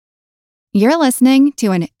You're listening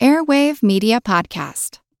to an Airwave Media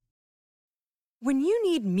Podcast. When you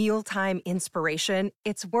need mealtime inspiration,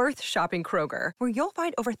 it's worth shopping Kroger, where you'll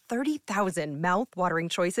find over 30,000 mouth-watering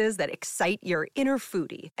choices that excite your inner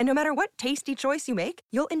foodie. And no matter what tasty choice you make,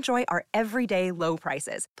 you'll enjoy our everyday low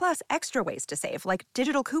prices, plus extra ways to save, like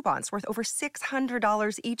digital coupons worth over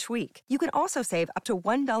 $600 each week. You can also save up to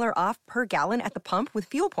 $1 off per gallon at the pump with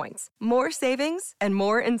fuel points. More savings and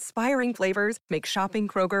more inspiring flavors make shopping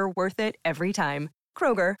Kroger worth it every time.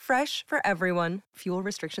 Kroger, fresh for everyone. Fuel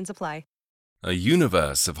restrictions apply. A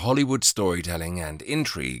universe of Hollywood storytelling and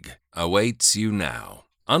intrigue awaits you now.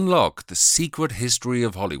 Unlock the secret history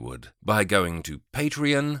of Hollywood by going to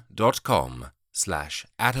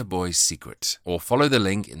patreon.com/attaboysecret or follow the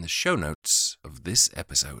link in the show notes of this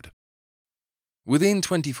episode. Within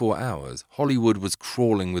 24 hours, Hollywood was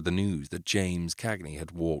crawling with the news that James Cagney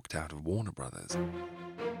had walked out of Warner Brothers.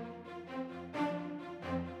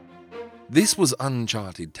 This was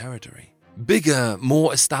uncharted territory. Bigger,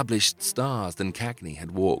 more established stars than Cagney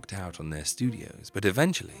had walked out on their studios, but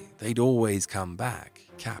eventually they'd always come back,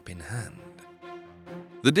 cap in hand.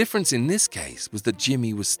 The difference in this case was that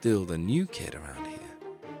Jimmy was still the new kid around here.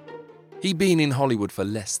 He'd been in Hollywood for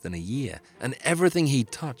less than a year, and everything he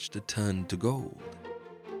touched had turned to gold.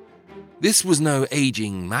 This was no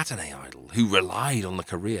aging matinee idol who relied on the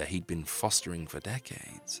career he'd been fostering for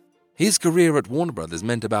decades. His career at Warner Brothers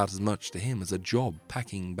meant about as much to him as a job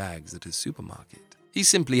packing bags at a supermarket. He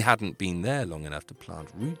simply hadn't been there long enough to plant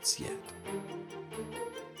roots yet.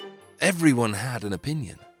 Everyone had an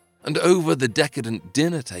opinion, and over the decadent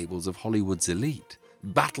dinner tables of Hollywood's elite,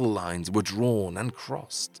 battle lines were drawn and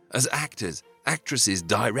crossed as actors, actresses,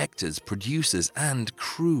 directors, producers, and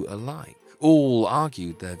crew alike all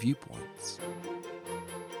argued their viewpoints.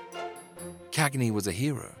 Cagney was a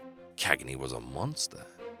hero. Cagney was a monster.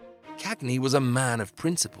 Cagney was a man of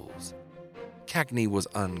principles. Cagney was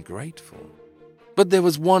ungrateful. But there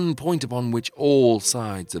was one point upon which all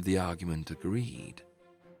sides of the argument agreed.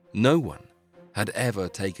 No one had ever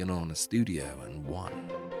taken on a studio and won.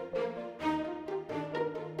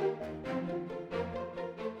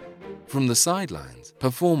 From the sidelines,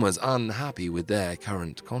 performers unhappy with their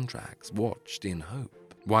current contracts watched in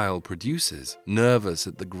hope, while producers, nervous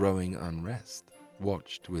at the growing unrest,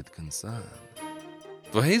 watched with concern.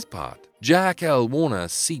 For his part, Jack L. Warner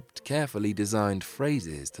seeped carefully designed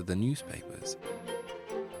phrases to the newspapers.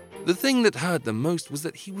 The thing that hurt the most was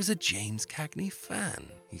that he was a James Cagney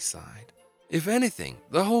fan, he sighed. If anything,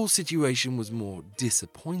 the whole situation was more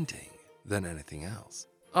disappointing than anything else.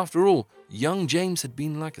 After all, young James had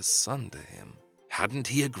been like a son to him. Hadn't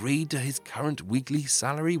he agreed to his current weekly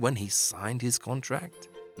salary when he signed his contract?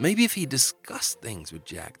 Maybe if he discussed things with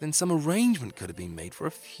Jack, then some arrangement could have been made for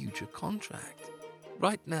a future contract.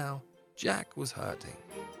 Right now, Jack was hurting,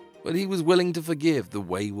 but he was willing to forgive the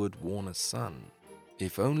wayward Warner son,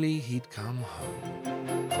 if only he'd come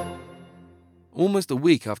home. Almost a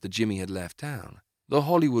week after Jimmy had left town, The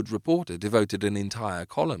Hollywood Reporter devoted an entire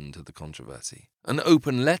column to the controversy, an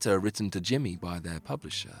open letter written to Jimmy by their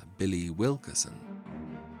publisher, Billy Wilkerson.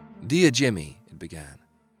 "Dear Jimmy," it began,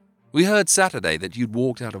 "we heard Saturday that you'd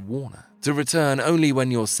walked out of Warner, to return only when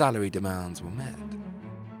your salary demands were met.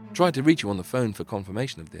 Tried to reach you on the phone for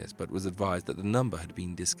confirmation of this, but was advised that the number had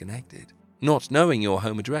been disconnected. Not knowing your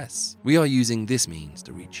home address, we are using this means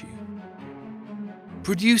to reach you."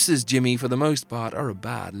 Producers, Jimmy, for the most part, are a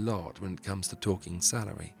bad lot when it comes to talking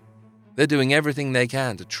salary. They're doing everything they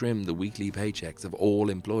can to trim the weekly paychecks of all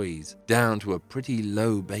employees down to a pretty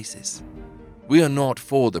low basis. We are not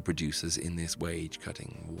for the producers in this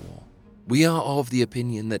wage-cutting war. We are of the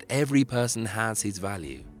opinion that every person has his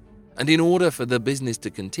value, and in order for the business to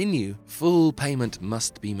continue, full payment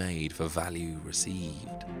must be made for value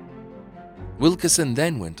received. Wilkerson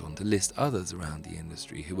then went on to list others around the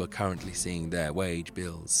industry who were currently seeing their wage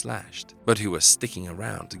bills slashed, but who were sticking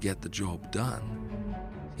around to get the job done.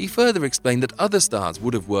 He further explained that other stars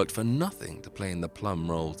would have worked for nothing to play in the plum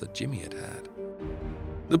roles that Jimmy had had.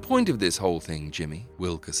 "The point of this whole thing, Jimmy,"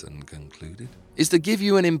 Wilkerson concluded, "is to give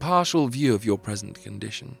you an impartial view of your present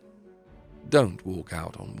condition. Don't walk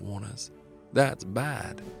out on Warner's. That's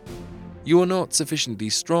bad. You are not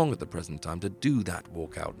sufficiently strong at the present time to do that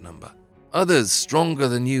walkout number. Others stronger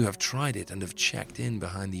than you have tried it and have checked in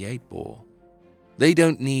behind the 8-ball. They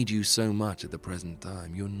don't need you so much at the present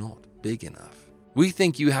time. You're not big enough. We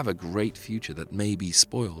think you have a great future that may be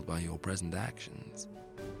spoiled by your present actions.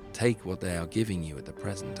 Take what they are giving you at the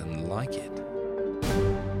present and like it."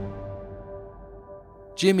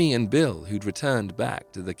 Jimmy and Bill, who'd returned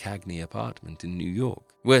back to the Cagney apartment in New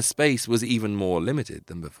York, where space was even more limited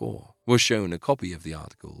than before, were shown a copy of the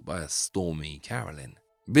article by a stormy Carolyn.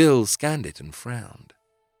 Bill scanned it and frowned.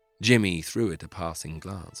 Jimmy threw it a passing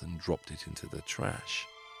glance and dropped it into the trash.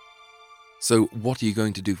 "So what are you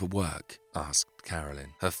going to do for work?" asked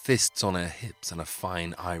Carolyn, her fists on her hips and a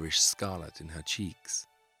fine Irish scarlet in her cheeks.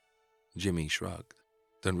 Jimmy shrugged.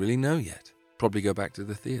 "Don't really know yet. Probably go back to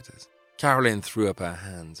the theatres." Carolyn threw up her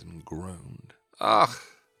hands and groaned. "Ugh,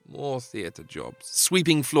 more theatre jobs,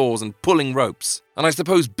 sweeping floors and pulling ropes. And I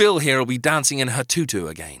suppose Bill here will be dancing in her tutu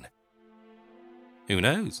again." "Who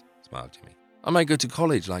knows?" smiled Jimmy. "I might go to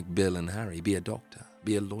college like Bill and Harry, be a doctor,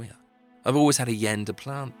 be a lawyer. I've always had a yen to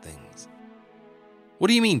plant things." "What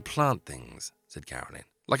do you mean, plant things?" said Carolyn.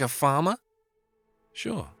 "Like a farmer?"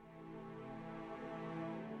 "Sure."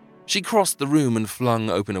 She crossed the room and flung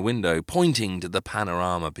open a window, pointing to the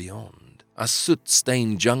panorama beyond, a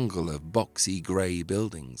soot-stained jungle of boxy grey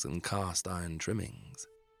buildings and cast-iron trimmings.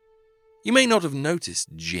 "You may not have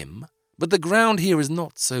noticed, Jim, but the ground here is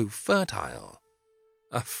not so fertile.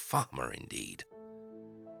 A farmer, indeed."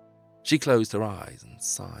 She closed her eyes and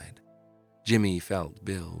sighed. Jimmy felt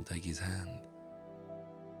Bill take his hand.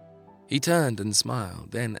 He turned and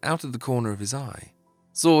smiled, then, out of the corner of his eye,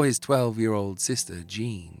 saw his 12-year-old sister,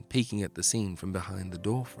 Jean, peeking at the scene from behind the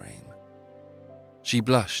doorframe. She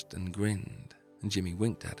blushed and grinned, and Jimmy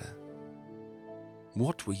winked at her.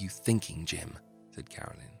 "What were you thinking, Jim?" said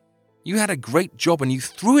Carolyn. "You had a great job and you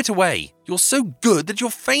threw it away. You're so good that you're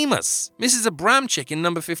famous. Mrs. Abramczyk in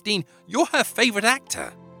number 15, you're her favourite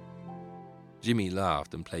actor." Jimmy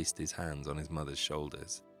laughed and placed his hands on his mother's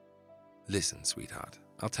shoulders. "Listen, sweetheart,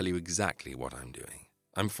 I'll tell you exactly what I'm doing.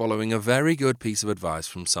 I'm following a very good piece of advice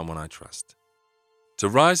from someone I trust. To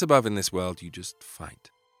rise above in this world, you just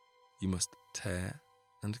fight. You must tear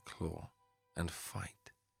and claw and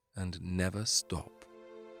fight and never stop."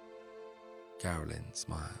 Carolyn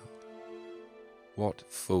smiled.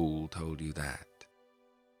 "What fool told you that?"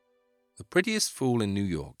 "The prettiest fool in New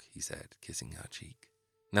York," he said, kissing her cheek.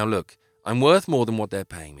 "Now look, I'm worth more than what they're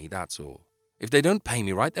paying me, that's all. If they don't pay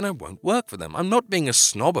me right, then I won't work for them. I'm not being a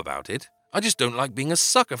snob about it. I just don't like being a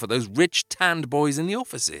sucker for those rich, tanned boys in the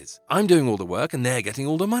offices. I'm doing all the work and they're getting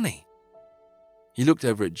all the money." He looked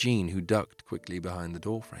over at Jean, who ducked quickly behind the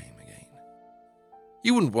doorframe again.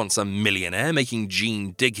 "You wouldn't want some millionaire making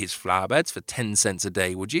Jean dig his flower beds for 10 cents a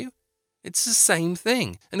day, would you? It's the same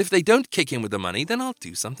thing, and if they don't kick in with the money, then I'll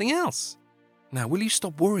do something else. Now, will you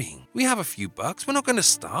stop worrying? We have a few bucks. We're not going to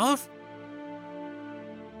starve."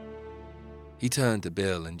 He turned to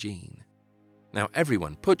Bill and Jean. "Now,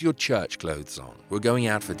 everyone, put your church clothes on. We're going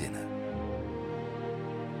out for dinner."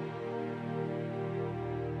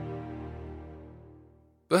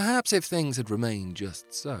 Perhaps if things had remained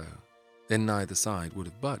just so, then neither side would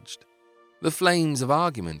have budged. The flames of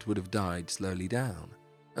argument would have died slowly down,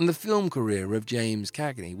 and the film career of James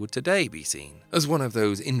Cagney would today be seen as one of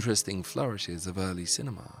those interesting flourishes of early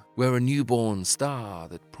cinema, where a newborn star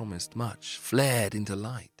that promised much flared into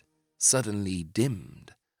light, suddenly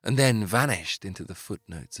dimmed, and then vanished into the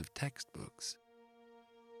footnotes of textbooks.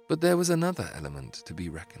 But there was another element to be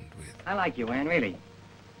reckoned with. "I like you, Anne, really.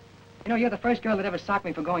 You know, you're the first girl that ever socked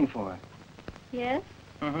me for going for her." Yes?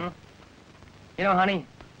 Mm-hmm. You know, honey,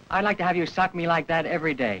 I'd like to have you sock me like that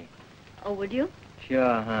every day. Oh, would you?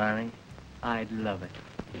 Sure, honey. I'd love it.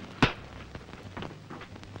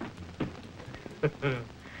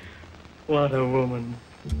 What a woman.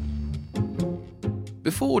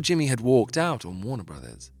 Before Jimmy had walked out on Warner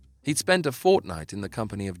Brothers, he'd spent a fortnight in the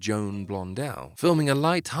company of Joan Blondell, filming a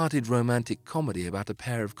light-hearted romantic comedy about a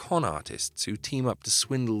pair of con artists who team up to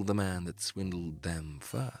swindle the man that swindled them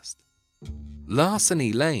first.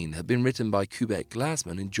 Larceny Lane had been written by Kubek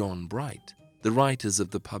Glasman and John Bright, the writers of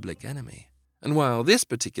The Public Enemy. And while this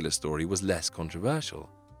particular story was less controversial,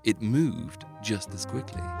 it moved just as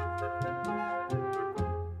quickly.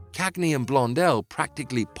 Cagney and Blondell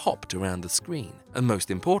practically popped around the screen, and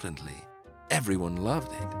most importantly, everyone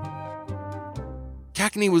loved it.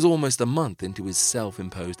 Cagney was almost a month into his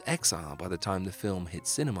self-imposed exile by the time the film hit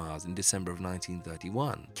cinemas in December of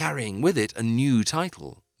 1931, carrying with it a new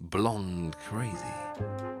title, Blonde Crazy.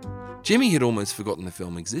 Jimmy had almost forgotten the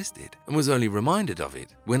film existed and was only reminded of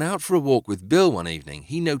it when, out for a walk with Bill one evening,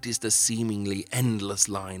 he noticed a seemingly endless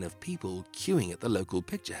line of people queuing at the local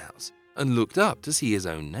picture house and looked up to see his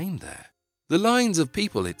own name there. The lines of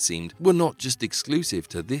people, it seemed, were not just exclusive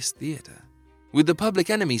to this theatre. With The Public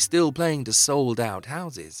Enemy still playing to sold-out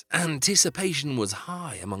houses, anticipation was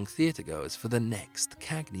high among theatregoers for the next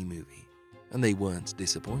Cagney movie, and they weren't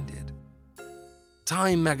disappointed.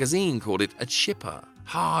 Time magazine called it a chipper,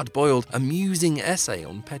 hard-boiled, amusing essay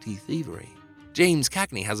on petty thievery. James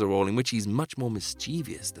Cagney has a role in which he's much more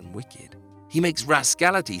mischievous than wicked. He makes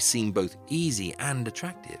rascality seem both easy and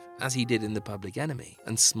attractive, as he did in The Public Enemy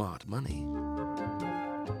and Smart Money.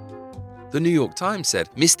 The New York Times said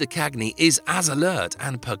Mr. Cagney is as alert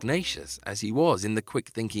and pugnacious as he was in the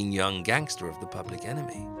quick-thinking young gangster of The Public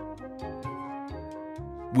Enemy.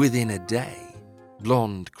 Within a day,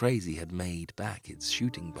 Blonde Crazy had made back its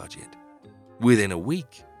shooting budget. Within a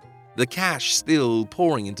week, the cash still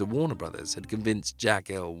pouring into Warner Brothers had convinced Jack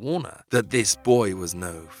L. Warner that this boy was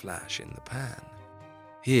no flash in the pan.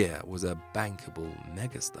 Here was a bankable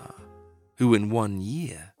megastar who in 1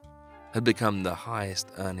 year had become the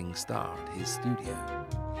highest-earning star at his studio.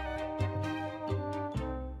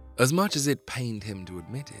 As much as it pained him to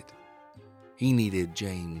admit it, he needed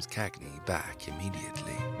James Cagney back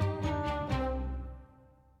immediately.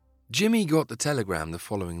 Jimmy got the telegram the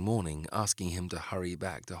following morning asking him to hurry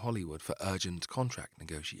back to Hollywood for urgent contract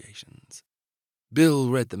negotiations. Bill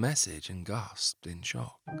read the message and gasped in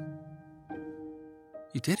shock.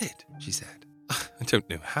 "You did it," she said. "I don't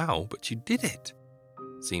know how, but you did it."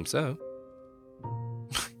 "Seems so."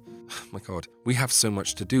 "My God, we have so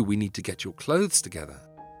much to do. We need to get your clothes together."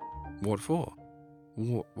 "What for?"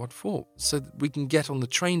 What for? "So that we can get on the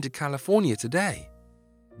train to California today."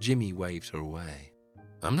 Jimmy waved her away.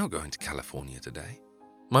 "I'm not going to California today.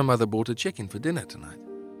 My mother bought a chicken for dinner tonight."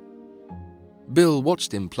 Bill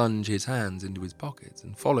watched him plunge his hands into his pockets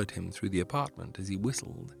and followed him through the apartment as he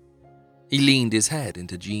whistled. He leaned his head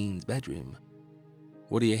into Jean's bedroom.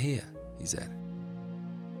 "What do you hear?" he said.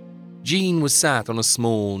 Jean was sat on a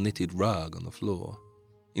small knitted rug on the floor.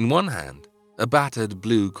 In one hand, a battered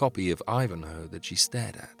blue copy of Ivanhoe that she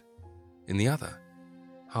stared at. In the other,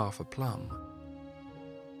 half a plum.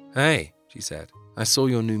 "Hey," she said, "I saw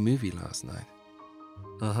your new movie last night."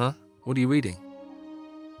 "Uh-huh. What are you reading?"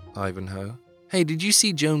 "Ivanhoe." "Hey, did you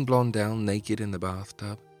see Joan Blondell naked in the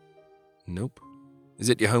bathtub?" "Nope." "Is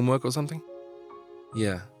it your homework or something?"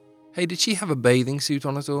 "Yeah." "Hey, did she have a bathing suit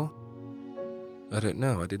on at all?" "I don't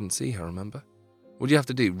know. I didn't see her, remember?" "What do you have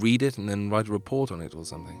to do? Read it and then write a report on it or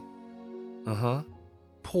something?" "Uh-huh.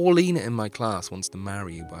 Paulina in my class wants to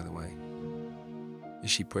marry you, by the way."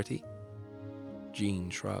 "Is she pretty?" Jean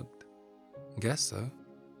shrugged. "Guess so."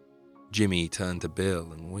 Jimmy turned to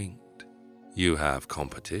Bill and winked. "You have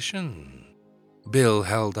competition." Bill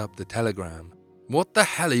held up the telegram. "What the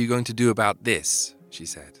hell are you going to do about this?" she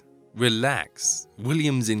said. "Relax.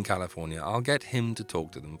 William's in California. I'll get him to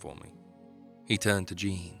talk to them for me." He turned to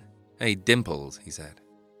Jean. "Hey, Dimples," he said.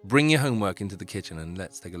 "Bring your homework into the kitchen and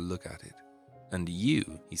let's take a look at it. And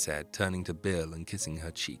you," he said, turning to Bill and kissing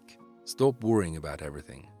her cheek, "stop worrying about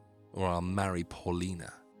everything, or I'll marry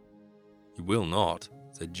Paulina." "You will not,"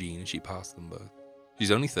 said Jean as she passed them both.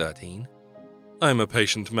 "She's only 13. "I'm a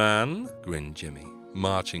patient man," grinned Jimmy,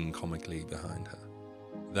 marching comically behind her.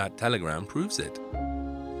 "That telegram proves it."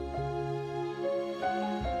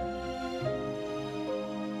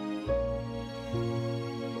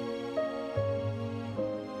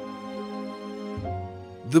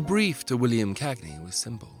 The brief to William Cagney was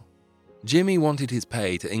simple. Jimmy wanted his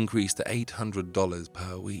pay to increase to $800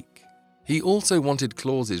 per week. He also wanted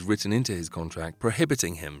clauses written into his contract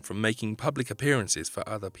prohibiting him from making public appearances for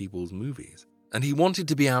other people's movies. And he wanted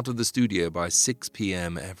to be out of the studio by 6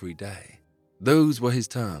 p.m. every day. Those were his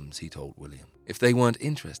terms, he told William. If they weren't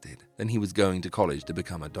interested, then he was going to college to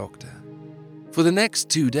become a doctor. For the next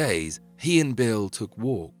 2 days, he and Bill took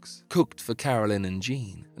walks, cooked for Carolyn and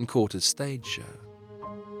Jean, and caught a stage show.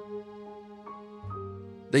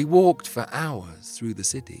 They walked for hours through the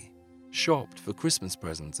city, shopped for Christmas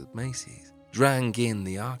presents at Macy's, drank in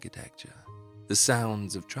the architecture, the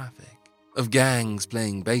sounds of traffic, of gangs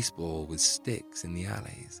playing baseball with sticks in the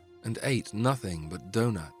alleys, and ate nothing but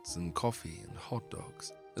donuts and coffee and hot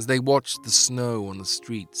dogs as they watched the snow on the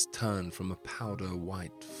streets turn from a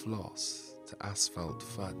powder-white floss to asphalt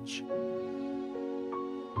fudge.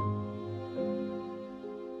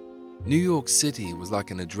 New York City was like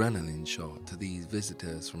an adrenaline shot to these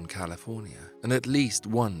visitors from California, and at least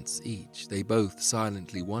once each they both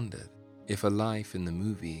silently wondered if a life in the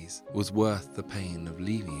movies was worth the pain of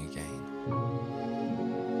leaving again.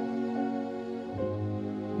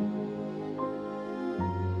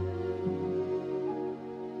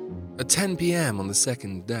 At 10 p.m. on the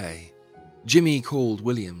second day, Jimmy called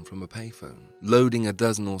William from a payphone, loading a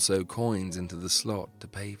dozen or so coins into the slot to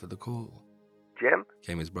pay for the call. "Jim?"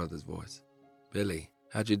 came his brother's voice. "Billy,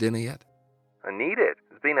 had your dinner yet?" "I need it.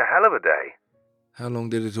 It's been a hell of a day." "How long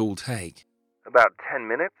did it all take?" "About 10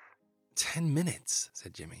 minutes. 10 minutes,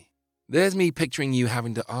 said Jimmy. "There's me picturing you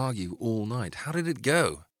having to argue all night. How did it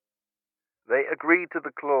go?" They agreed to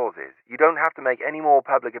the clauses. You don't have to make any more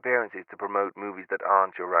public appearances to promote movies that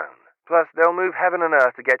aren't your own. Plus, they'll move heaven and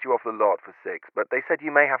earth to get you off the lot for 6, but they said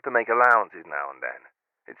you may have to make allowances now and then.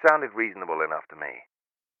 It sounded reasonable enough to me.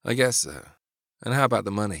 I guess so. And how about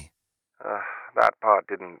the money? That part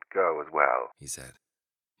didn't go as well, He said.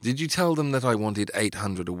 Did you tell them that I wanted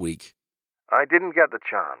 $800 a week? I didn't get the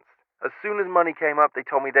chance. As soon as money came up, they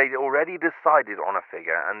told me they'd already decided on a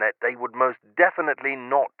figure and that they would most definitely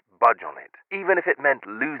not budge on it, even if it meant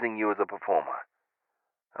losing you as a performer.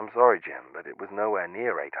 I'm sorry, Jim, but it was nowhere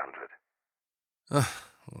near 800.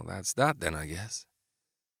 Well, that's that then, I guess.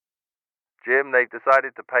 Jim, they've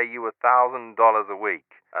decided to pay you $1,000 a week,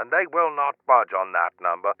 and they will not budge on that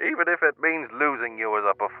number, even if it means losing you as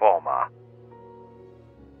a performer.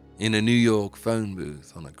 In a New York phone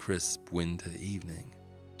booth on a crisp winter evening,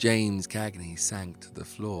 James Cagney sank to the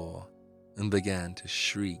floor and began to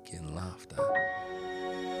shriek in laughter.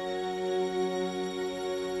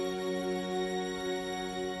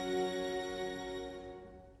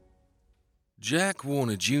 Jack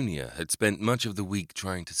Warner Jr. had spent much of the week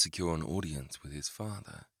trying to secure an audience with his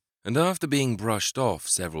father, and after being brushed off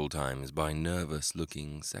several times by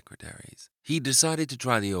nervous-looking secretaries, he decided to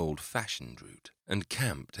try the old-fashioned route and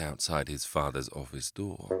camped outside his father's office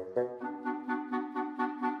door.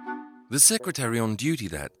 The secretary on duty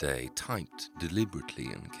that day typed deliberately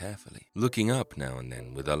and carefully, looking up now and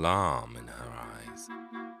then with alarm in her eyes.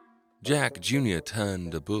 Jack Jr.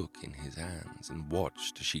 turned a book in his hands and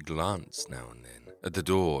watched as she glanced now and then at the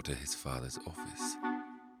door to his father's office.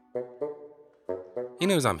 "He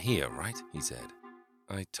knows I'm here, right?" he said.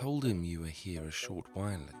 "I told him you were here a short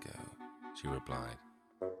while ago," she replied.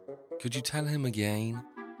 "Could you tell him again?"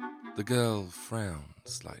 The girl frowned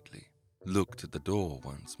slightly, looked at the door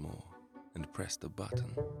once more, and pressed a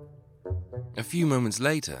button. A few moments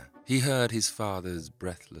later, he heard his father's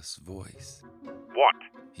breathless voice. "What?"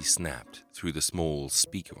 He snapped through the small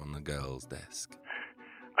speaker on the girl's desk.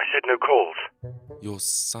 "I said no calls." "Your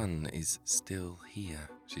son is still here,"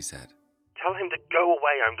 she said. "Tell him to go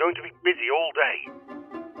away. I'm going to be busy all day."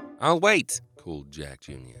 "I'll wait," called Jack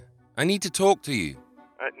Jr. "I need to talk to you."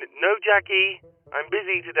 No, Jackie. I'm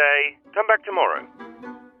busy today. Come back tomorrow."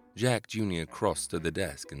 Jack Jr. crossed to the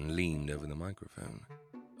desk and leaned over the microphone.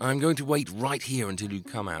 "I'm going to wait right here until you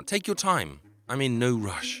come out. Take your time. I'm in no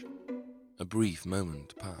rush." A brief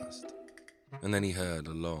moment passed, and then he heard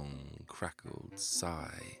a long, crackled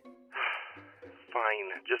sigh. Fine.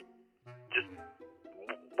 Just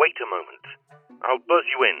wait a moment. I'll buzz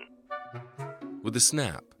you in." With a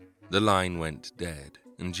snap, the line went dead,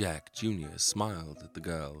 and Jack Jr. smiled at the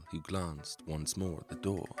girl who glanced once more at the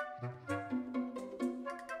door.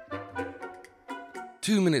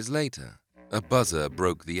 2 minutes later, a buzzer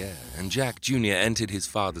broke the air, and Jack Jr. entered his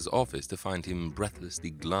father's office to find him breathlessly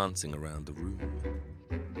glancing around the room.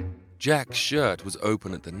 Jack's shirt was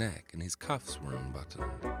open at the neck, and his cuffs were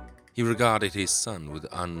unbuttoned. He regarded his son with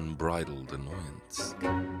unbridled annoyance.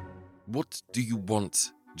 "What do you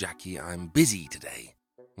want, Jackie? I'm busy today."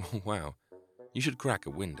 "Wow, you should crack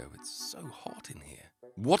a window. It's so hot in here."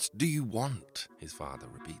 "What do you want?" his father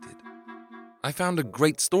repeated. "I found a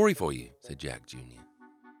great story for you," said Jack Jr.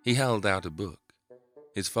 He held out a book.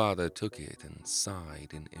 His father took it and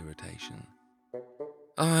sighed in irritation.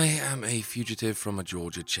 "I am a fugitive from a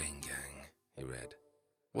Georgia chain gang," he read.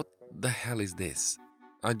 "What the hell is this?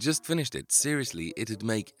 I just finished it. Seriously, it'd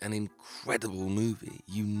make an incredible movie.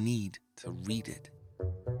 You need to read it.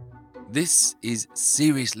 This is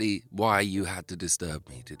seriously why you had to disturb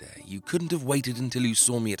me today. You couldn't have waited until you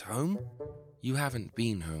saw me at home?" "You haven't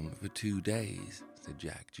been home for 2 days," said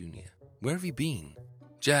Jack Jr. "Where have you been?"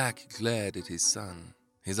 Jack glared at his son,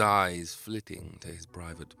 his eyes flitting to his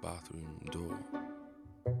private bathroom door.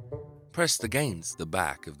 Pressed against the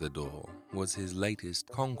back of the door was his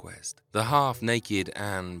latest conquest, the half-naked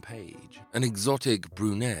Anne Page, an exotic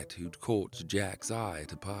brunette who'd caught Jack's eye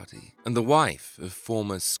at a party, and the wife of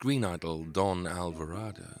former screen idol Don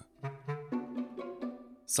Alvarado.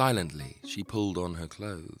 Silently, she pulled on her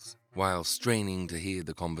clothes, while straining to hear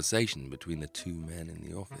the conversation between the 2 men in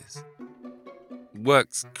the office.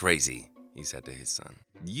 "Work's crazy," he said to his son.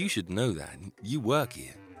 "You should know that. You work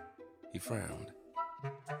here." He frowned.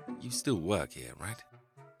 "You still work here, right?"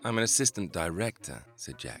 "I'm an assistant director,"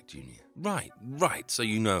 said Jack Jr. Right, so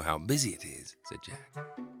you know how busy it is," said Jack.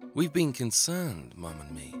 "We've been concerned, Mom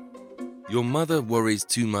and me." "Your mother worries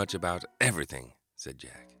too much about everything," said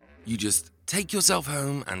Jack. "You just take yourself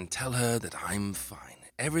home and tell her that I'm fine.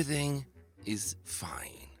 Everything is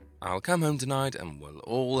fine. I'll come home tonight and we'll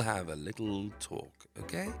all have a little talk,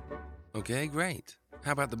 okay?" "Okay, great.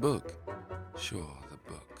 How about the book?" "Sure, the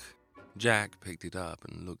book." Jack picked it up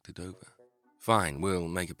and looked it over. "Fine, we'll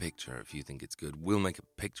make a picture if you think it's good. We'll make a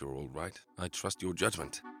picture, all right. I trust your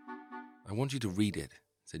judgment." I want you to read it,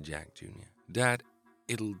 said Jack Jr. Dad,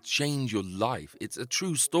 it'll change your life. It's a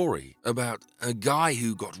true story about a guy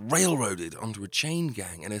who got railroaded onto a chain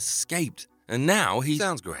gang and escaped. And now he...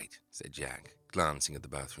 Sounds great, said Jack, glancing at the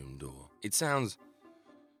bathroom door. It sounds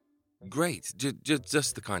great.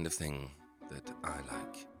 Just the kind of thing that I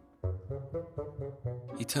like.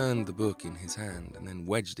 He turned the book in his hand and then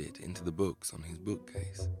wedged it into the books on his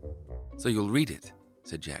bookcase. So you'll read it,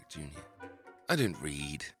 said Jack Jr. I don't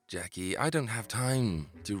read, Jackie. I don't have time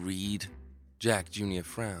to read. Jack Jr.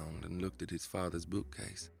 frowned and looked at his father's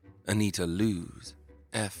bookcase. Anita Loos,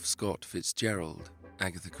 F. Scott Fitzgerald,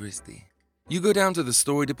 Agatha Christie. You go down to the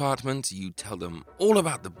story department, you tell them all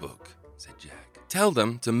about the book, said Jack. Tell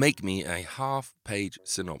them to make me a half-page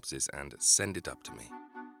synopsis and send it up to me.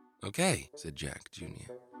 Okay, said Jack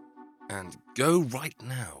Jr. And go right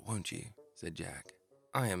now, won't you, said Jack.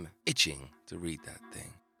 I am itching to read that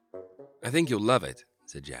thing. I think you'll love it,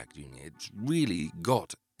 said Jack Jr. It's really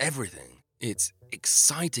got everything. It's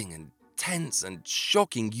exciting and tense and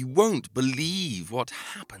shocking. You won't believe what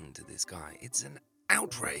happened to this guy. It's an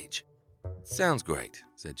outrage. Sounds great,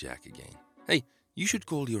 said Jack again. Hey, you should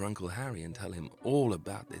call your Uncle Harry and tell him all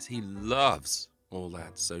about this. He loves all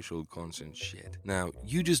that social conscience shit. Now,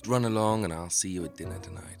 you just run along and I'll see you at dinner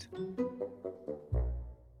tonight.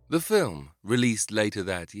 The film, released later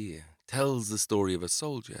that year, tells the story of a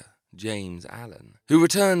soldier, James Allen, who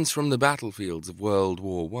returns from the battlefields of World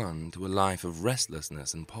War I to a life of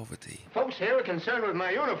restlessness and poverty. Folks here are concerned with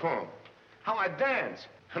my uniform, how I dance.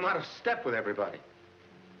 I'm out of step with everybody.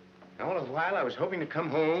 And all the while I was hoping to come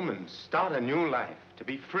home and start a new life, to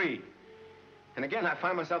be free. And again, I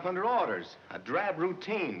find myself under orders, a drab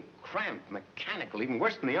routine, cramped, mechanical, even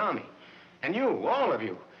worse than the Army. And you, all of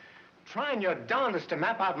you, trying your darndest to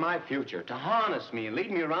map out my future, to harness me and lead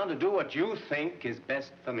me around to do what you think is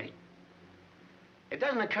best for me. It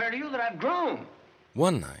doesn't occur to you that I've grown.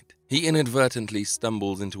 One night, he inadvertently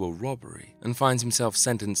stumbles into a robbery and finds himself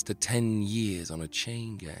sentenced to 10 years on a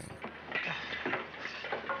chain gang.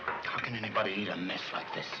 How can anybody eat a mess like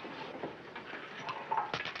this?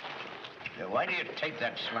 Why do you take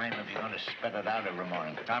that slime if you're going to spit it out every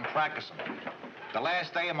morning? I'm practicing. The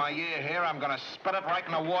last day of my year here, I'm going to spit it right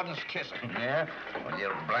in the warden's kisser. Yeah? Well,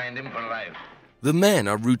 you'll blind him for life. The men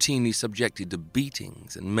are routinely subjected to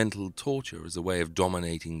beatings and mental torture as a way of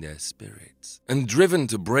dominating their spirits. And driven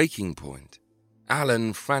to breaking point,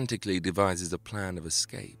 Allen frantically devises a plan of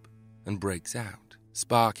escape and breaks out,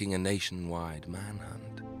 sparking a nationwide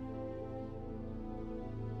manhunt.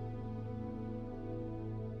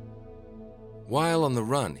 While on the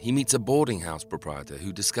run, he meets a boarding house proprietor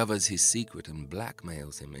who discovers his secret and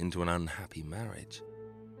blackmails him into an unhappy marriage.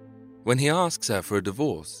 When he asks her for a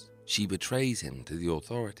divorce, she betrays him to the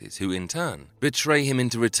authorities, who in turn betray him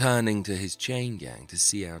into returning to his chain gang to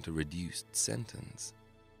see out a reduced sentence.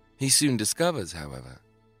 He soon discovers, however,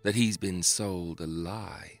 that he's been sold a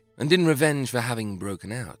lie, and in revenge for having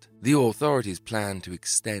broken out, the authorities plan to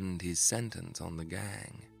extend his sentence on the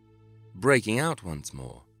gang. Breaking out once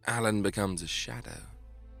more, Allen becomes a shadow,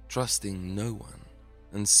 trusting no one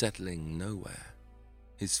and settling nowhere,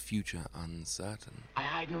 his future uncertain. I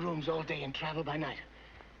hide in rooms all day and travel by night.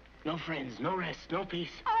 No friends, no rest, no peace.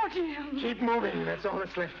 Oh, Jim. Keep moving, that's all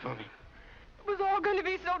that's left for me. It was all going to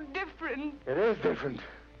be so different. It is different.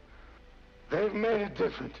 They've made it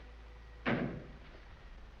different. I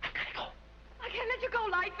gotta go. I can't let you go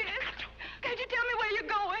like this. Can't you tell me where you're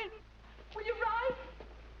going? Will you ride?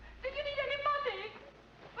 Did you need any money?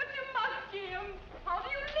 But you must, Jim. How do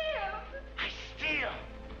you live? I steal.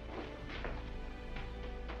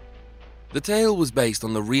 The tale was based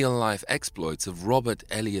on the real-life exploits of Robert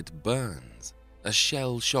Elliott Burns, a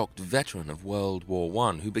shell-shocked veteran of World War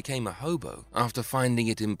I who became a hobo after finding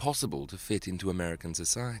it impossible to fit into American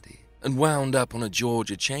society, and wound up on a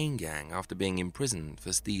Georgia chain gang after being imprisoned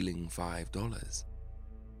for stealing $5.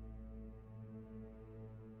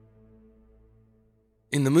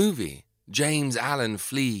 In the movie, James Allen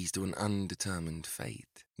flees to an undetermined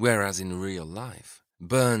fate, whereas in real life,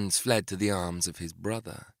 Burns fled to the arms of his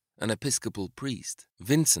brother, an Episcopal priest,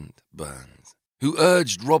 Vincent Burns, who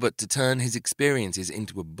urged Robert to turn his experiences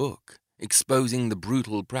into a book, exposing the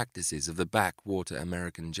brutal practices of the backwater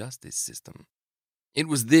American justice system. It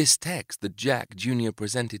was this text that Jack Jr.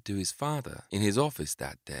 presented to his father in his office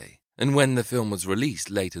that day, and when the film was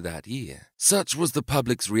released later that year, such was the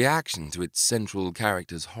public's reaction to its central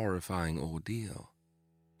character's horrifying ordeal,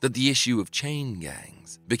 that the issue of chain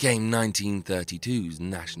gangs became 1932's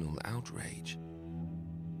national outrage.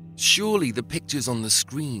 Surely the pictures on the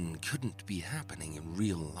screen couldn't be happening in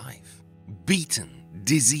real life. Beaten,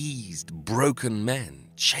 diseased, broken men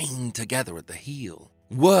chained together at the heel,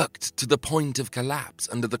 worked to the point of collapse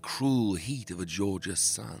under the cruel heat of a Georgia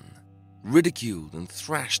sun, ridiculed and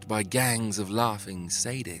thrashed by gangs of laughing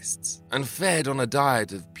sadists, and fed on a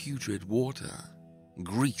diet of putrid water,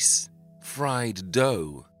 grease, fried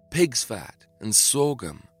dough, pig's fat, and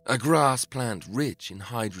sorghum, a grass plant rich in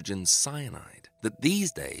hydrogen cyanide that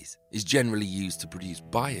these days is generally used to produce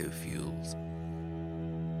biofuels.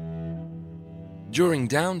 During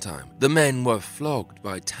downtime, the men were flogged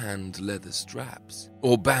by tanned leather straps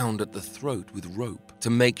or bound at the throat with rope to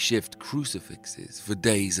makeshift crucifixes for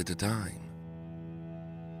days at a time.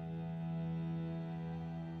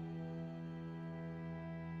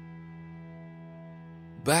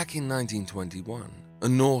 Back in 1921, a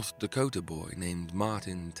North Dakota boy named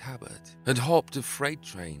Martin Tabert had hopped a freight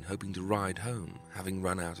train hoping to ride home, having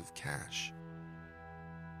run out of cash.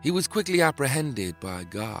 He was quickly apprehended by a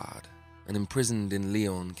guard and imprisoned in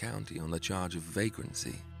Leon County on the charge of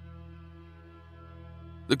vagrancy.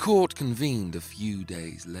 The court convened a few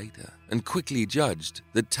days later and quickly judged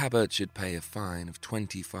that Tabert should pay a fine of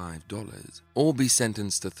 $25 or be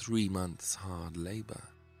sentenced to 3 months hard labor.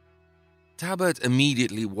 Tabert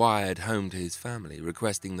immediately wired home to his family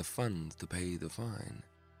requesting the funds to pay the fine.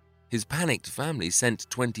 His panicked family sent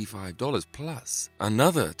 $25 plus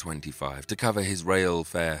another $25 to cover his rail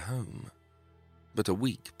fare home. But a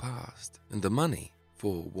week passed, and the money,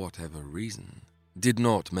 for whatever reason, did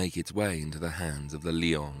not make its way into the hands of the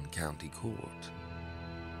Leon County Court.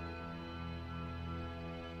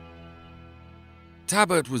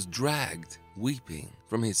 Tabert was dragged, weeping,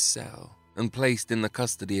 from his cell and placed in the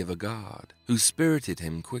custody of a guard who spirited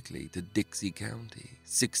him quickly to Dixie County,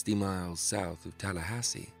 60 miles south of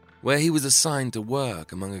Tallahassee, where he was assigned to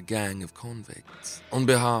work among a gang of convicts on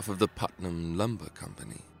behalf of the Putnam Lumber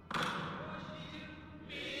Company.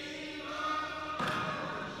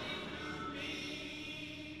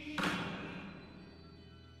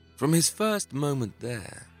 From his first moment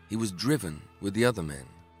there, he was driven with the other men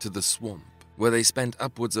to the swamp, where they spent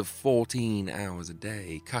upwards of 14 hours a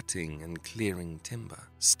day cutting and clearing timber,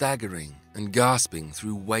 staggering and gasping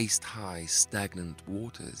through waist-high stagnant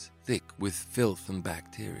waters, thick with filth and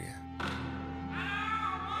bacteria.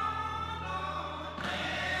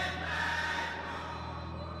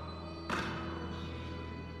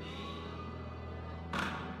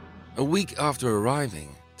 A week after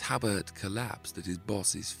arriving, Tabert collapsed at his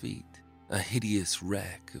boss's feet, a hideous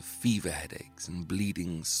wreck of fever headaches and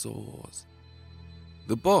bleeding sores.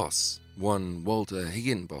 The boss, one Walter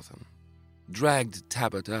Higginbotham, dragged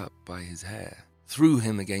Tabert up by his hair, threw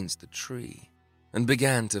him against a tree, and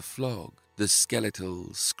began to flog the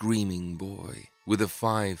skeletal, screaming boy with a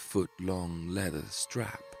 5-foot-long leather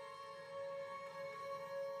strap.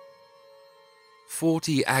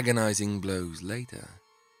 40 agonizing blows later,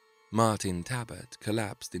 Martin Tabert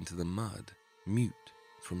collapsed into the mud, mute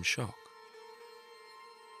from shock.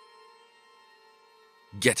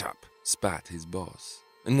 "Get up," spat his boss,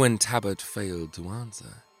 and when Tabert failed to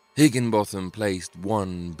answer, Higginbotham placed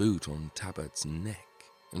one boot on Tabert's neck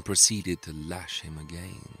and proceeded to lash him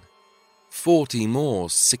again. 40 more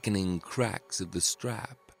sickening cracks of the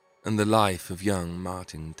strap, and the life of young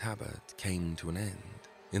Martin Tabert came to an end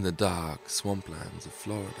in the dark swamplands of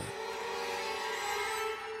Florida.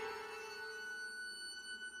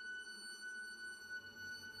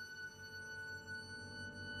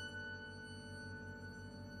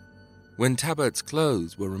 When Tabert's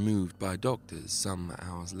clothes were removed by doctors some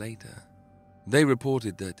hours later, they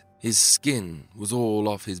reported that his skin was all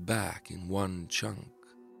off his back in one chunk,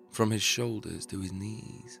 from his shoulders to his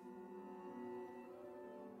knees.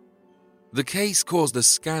 The case caused a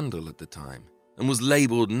scandal at the time and was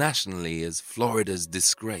labeled nationally as Florida's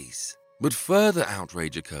disgrace. But further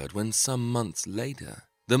outrage occurred when some months later,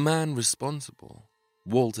 the man responsible,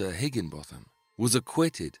 Walter Higginbotham, was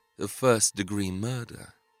acquitted of first-degree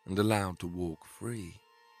murder and allowed to walk free.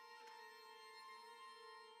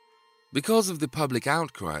 Because of the public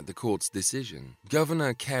outcry at the court's decision,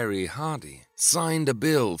 Governor Cary Hardy signed a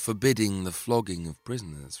bill forbidding the flogging of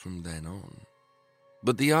prisoners from then on.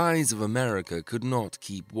 But the eyes of America could not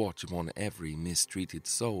keep watch upon every mistreated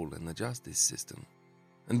soul in the justice system,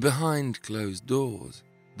 and behind closed doors,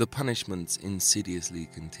 the punishments insidiously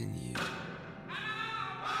continued.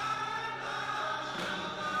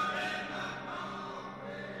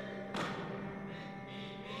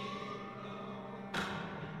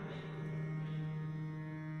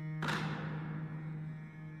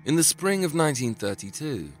 In the spring of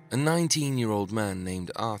 1932, a 19-year-old man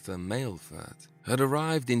named Arthur Mailfert had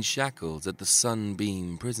arrived in shackles at the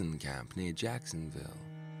Sunbeam prison camp near Jacksonville.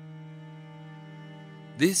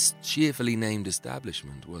 This cheerfully named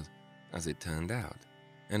establishment was, as it turned out,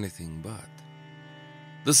 anything but.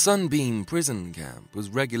 The Sunbeam prison camp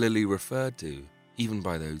was regularly referred to, even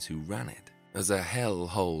by those who ran it, as a hell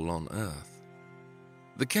hole on earth.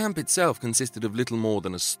 The camp itself consisted of little more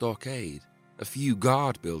than a stockade, a few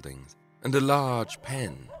guard buildings, and a large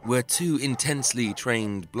pen where 2 intensely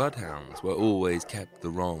trained bloodhounds were always kept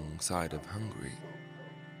the wrong side of Hungary.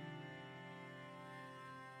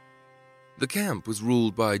 The camp was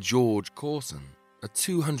ruled by George Corson, a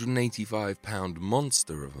 285-pound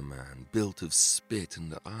monster of a man built of spit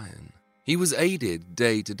and iron. He was aided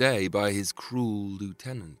day to day by his cruel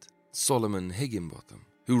lieutenant, Solomon Higginbotham,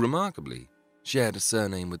 who remarkably shared a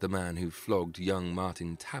surname with the man who flogged young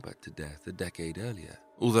Martin Tabbert to death a decade earlier,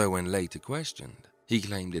 although when later questioned, he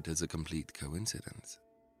claimed it as a complete coincidence.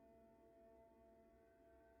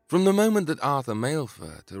 From the moment that Arthur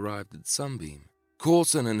Mailfert arrived at Sunbeam,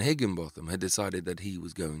 Corson and Higginbotham had decided that he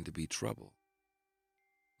was going to be trouble.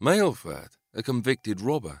 Mailfert, a convicted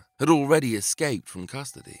robber, had already escaped from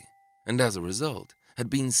custody, and as a result, had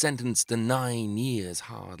been sentenced to 9 years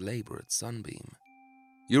hard labor at Sunbeam.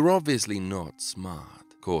 "You're obviously not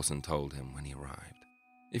smart," Corson told him when he arrived.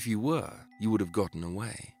 "If you were, you would have gotten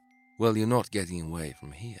away. Well, you're not getting away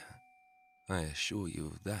from here. I assure you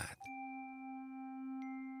of that."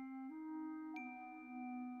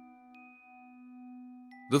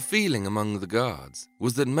 The feeling among the guards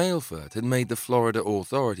was that Mailfert had made the Florida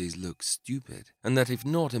authorities look stupid, and that if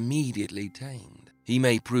not immediately tamed, he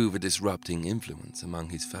may prove a disrupting influence among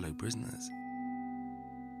his fellow prisoners.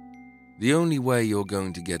 "The only way you're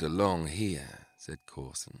going to get along here," said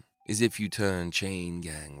Corson, "is if you turn chain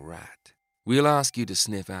gang rat. We'll ask you to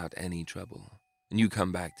sniff out any trouble, and you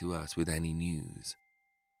come back to us with any news."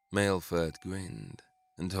 Mailfert grinned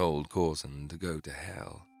and told Corson to go to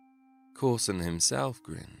hell. Corson himself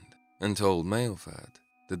grinned and told Mailfert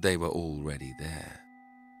that they were already there.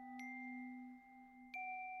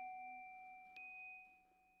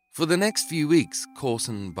 For the next few weeks,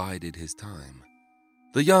 Corson bided his time.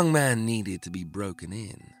 The young man needed to be broken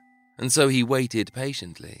in, and so he waited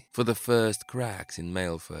patiently for the first cracks in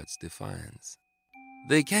Mailfert's defiance.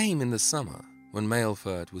 They came in the summer, when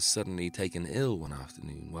Mailfert was suddenly taken ill one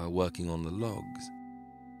afternoon while working on the logs.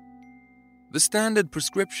 The standard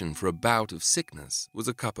prescription for a bout of sickness was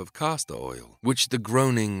a cup of castor oil, which the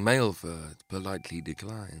groaning Mailfert politely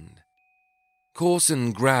declined.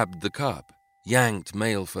 Corson grabbed the cup, yanked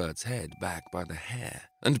Mailfert's head back by the hair,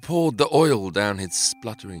 and poured the oil down his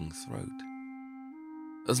spluttering throat.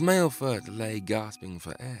 As Mailfert lay gasping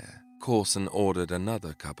for air, Corson ordered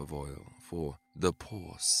another cup of oil for the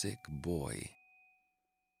poor sick boy.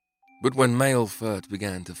 But when Mailfert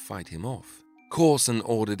began to fight him off, Corson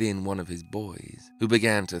ordered in one of his boys, who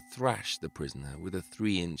began to thrash the prisoner with a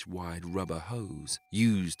 3-inch wide rubber hose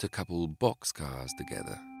used to couple boxcars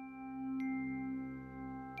together.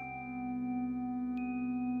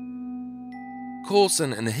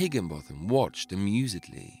 Corson and Higginbotham watched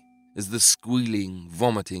amusedly as the squealing,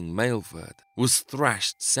 vomiting Mailfert was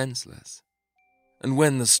thrashed senseless, and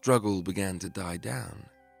when the struggle began to die down,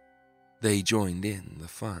 they joined in the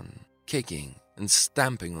fun, kicking and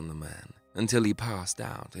stamping on the man until he passed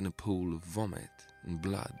out in a pool of vomit and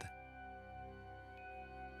blood.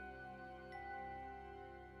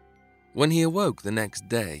 When he awoke the next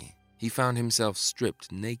day, he found himself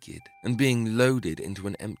stripped naked and being loaded into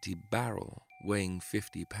an empty barrel weighing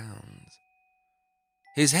 50 pounds.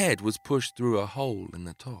 His head was pushed through a hole in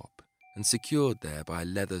the top and secured there by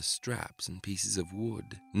leather straps and pieces of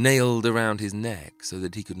wood, nailed around his neck so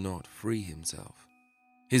that he could not free himself.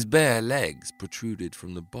 His bare legs protruded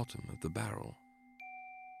from the bottom of the barrel.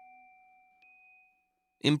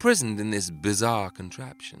 Imprisoned in this bizarre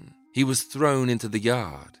contraption, he was thrown into the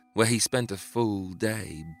yard, where he spent a full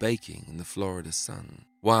day baking in the Florida sun,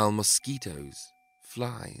 while mosquitoes,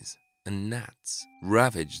 flies, and gnats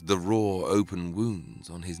ravaged the raw open wounds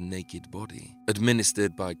on his naked body,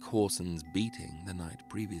 administered by Corson's beating the night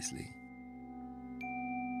previously.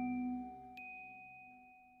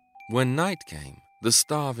 When night came, the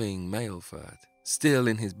starving Mailfert, still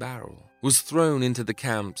in his barrel, was thrown into the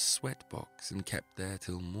camp's sweatbox and kept there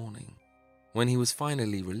till morning. When he was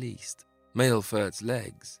finally released, Mailfert's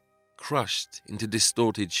legs, crushed into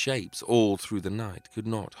distorted shapes all through the night, could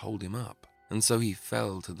not hold him up, and so he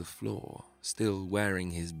fell to the floor, still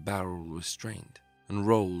wearing his barrel restraint, and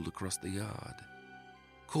rolled across the yard.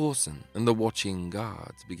 Corson and the watching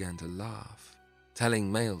guards began to laugh,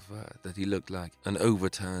 telling Mailfert that he looked like an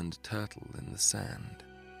overturned turtle in the sand.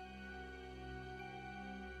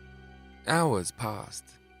 Hours passed,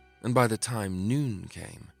 and by the time noon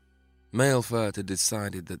came, Mailfert had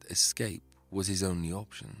decided that escape was his only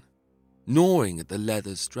option. Gnawing at the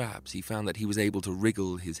leather straps, he found that he was able to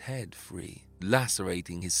wriggle his head free,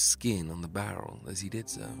 lacerating his skin on the barrel as he did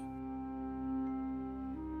so.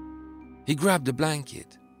 He grabbed a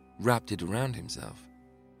blanket, wrapped it around himself,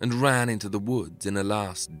 and ran into the woods in a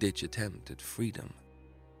last-ditch attempt at freedom.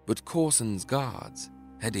 But Corson's guards,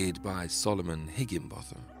 headed by Solomon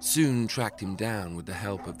Higginbotham, soon tracked him down with the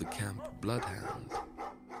help of the camp bloodhounds,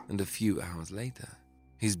 and a few hours later,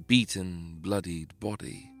 his beaten, bloodied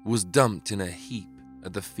body was dumped in a heap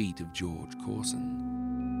at the feet of George Corson.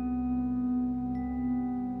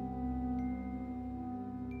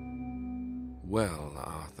 "Well,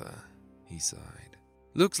 Arthur," he sighed,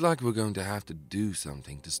 "looks like we're going to have to do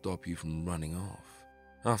something to stop you from running off.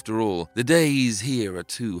 After all, the days here are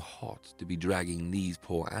too hot to be dragging these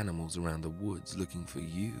poor animals around the woods looking for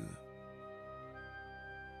you."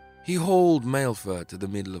 He hauled Mailford to the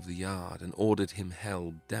middle of the yard and ordered him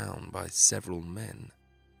held down by several men.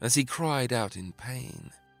 As he cried out in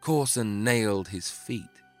pain, Corson nailed his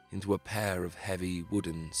feet into a pair of heavy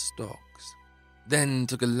wooden stocks, then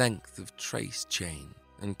took a length of trace chain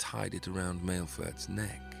and tied it around Mailford's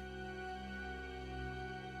neck.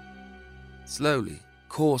 Slowly,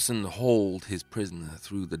 Corson hauled his prisoner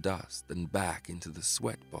through the dust and back into the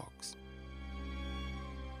sweat box.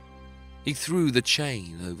 He threw the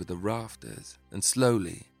chain over the rafters, and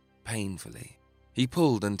slowly, painfully, he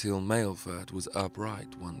pulled until Mailford was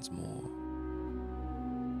upright once more.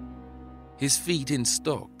 His feet in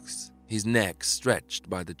stocks, his neck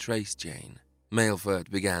stretched by the trace chain,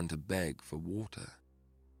 Mailford began to beg for water.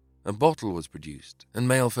 A bottle was produced, and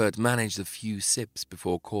Mailford managed a few sips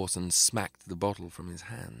before Corson smacked the bottle from his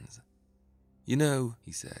hands. "You know,"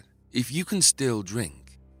 he said, "if you can still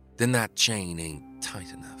drink, then that chain ain't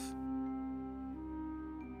tight enough."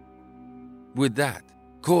 With that,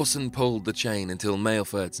 Corson pulled the chain until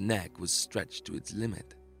Mailford's neck was stretched to its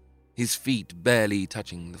limit, his feet barely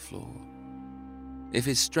touching the floor. If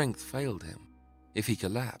his strength failed him, if he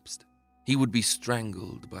collapsed, he would be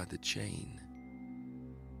strangled by the chain.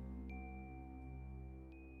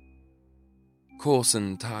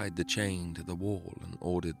 Corson tied the chain to the wall and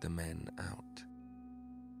ordered the men out.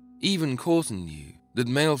 Even Corson knew that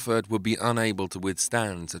Mailford would be unable to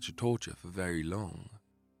withstand such a torture for very long.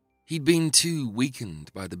 He'd been too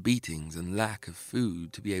weakened by the beatings and lack of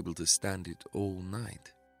food to be able to stand it all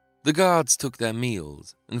night. The guards took their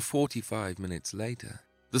meals, and 45 minutes later,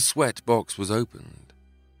 the sweat box was opened,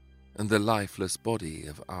 and the lifeless body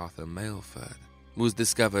of Arthur Mailford was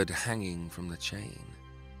discovered hanging from the chain,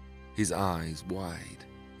 his eyes wide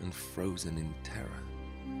and frozen in terror.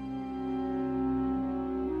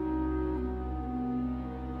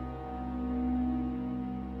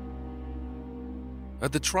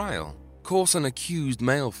 At the trial, Corson accused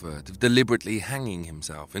Mailford of deliberately hanging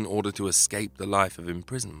himself in order to escape the life of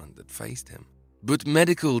imprisonment that faced him. But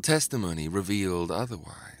medical testimony revealed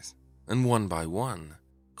otherwise, and one by one,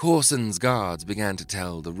 Corson's guards began to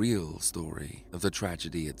tell the real story of the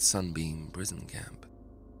tragedy at Sunbeam Prison Camp.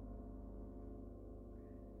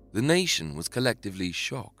 The nation was collectively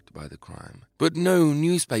shocked by the crime, but no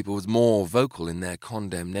newspaper was more vocal in their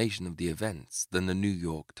condemnation of the events than the New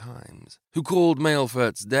York Times, who called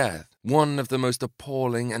Mailford's death one of the most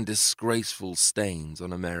appalling and disgraceful stains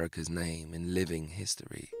on America's name in living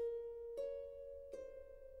history.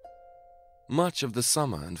 Much of the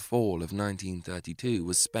summer and fall of 1932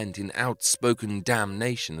 was spent in outspoken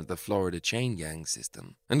damnation of the Florida chain gang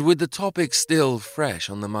system, and with the topic still fresh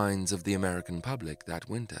on the minds of the American public that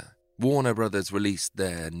winter, Warner Brothers released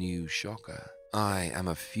their new shocker, I Am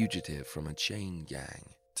a Fugitive from a Chain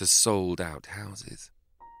Gang, to sold-out houses.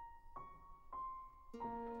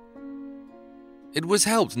 It was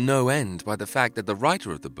helped no end by the fact that the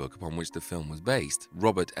writer of the book upon which the film was based,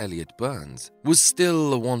 Robert Elliott Burns, was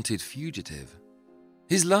still a wanted fugitive.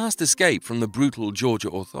 His last escape from the brutal Georgia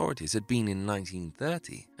authorities had been in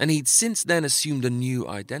 1930, and he'd since then assumed a new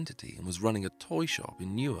identity and was running a toy shop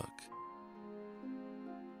in Newark.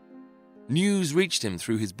 News reached him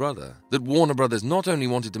through his brother that Warner Brothers not only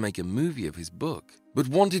wanted to make a movie of his book, but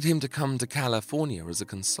wanted him to come to California as a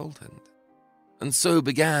consultant. And so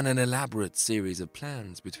began an elaborate series of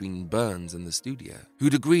plans between Burns and the studio,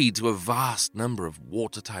 who'd agreed to a vast number of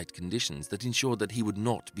watertight conditions that ensured that he would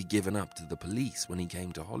not be given up to the police when he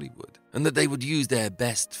came to Hollywood, and that they would use their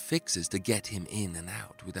best fixers to get him in and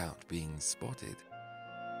out without being spotted.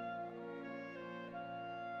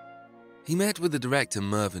 He met with the director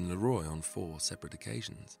Mervyn LeRoy on 4 separate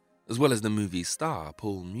occasions, as well as the movie star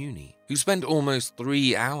Paul Muni, who spent almost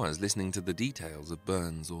 3 hours listening to the details of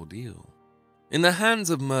Burns' ordeal. In the hands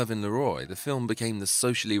of Mervyn LeRoy, the film became the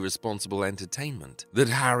socially responsible entertainment that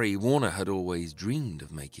Harry Warner had always dreamed of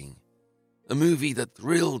making. A movie that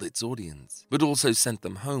thrilled its audience, but also sent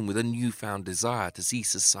them home with a newfound desire to see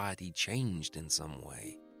society changed in some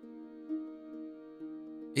way.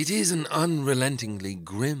 It is an unrelentingly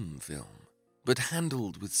grim film, but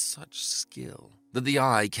handled with such skill that the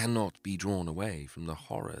eye cannot be drawn away from the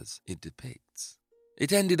horrors it depicts.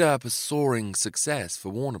 It ended up a soaring success for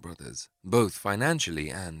Warner Brothers, both financially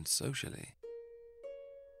and socially.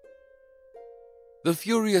 The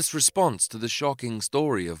furious response to the shocking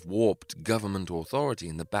story of warped government authority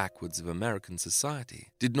in the backwoods of American society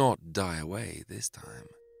did not die away this time.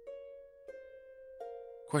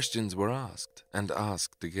 Questions were asked and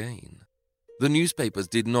asked again. The newspapers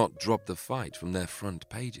did not drop the fight from their front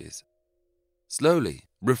pages. Slowly,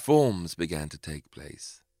 reforms began to take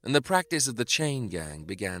place, and the practice of the chain gang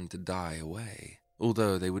began to die away,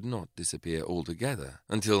 although they would not disappear altogether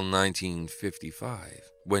until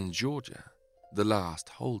 1955, when Georgia, the last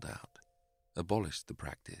holdout, abolished the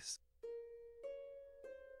practice.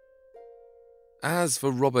 As for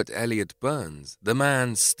Robert Elliott Burns, the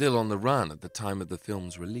man still on the run at the time of the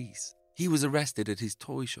film's release, he was arrested at his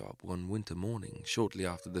toy shop one winter morning shortly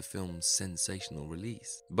after the film's sensational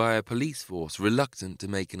release by a police force reluctant to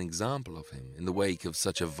make an example of him in the wake of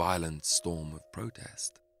such a violent storm of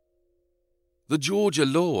protest. The Georgia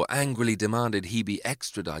law angrily demanded he be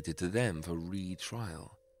extradited to them for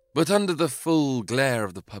retrial. But under the full glare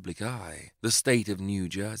of the public eye, the state of New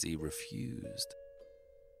Jersey refused.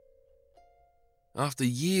 After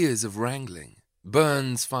years of wrangling,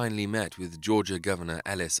 Burns finally met with Georgia Governor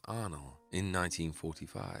Ellis Arnold in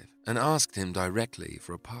 1945 and asked him directly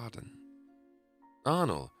for a pardon.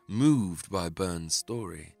 Arnold, moved by Burns'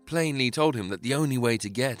 story, plainly told him that the only way to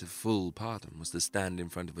get a full pardon was to stand in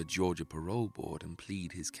front of a Georgia parole board and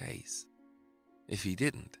plead his case. If he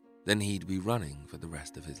didn't, then he'd be running for the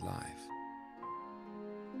rest of his life.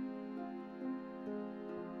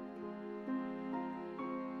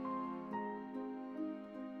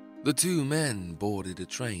 The two men boarded a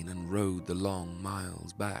train and rode the long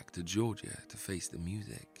miles back to Georgia to face the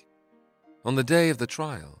music. On the day of the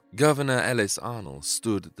trial, Governor Ellis Arnold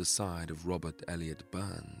stood at the side of Robert Elliott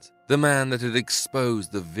Burns, the man that had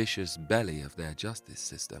exposed the vicious belly of their justice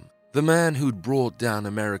system, the man who'd brought down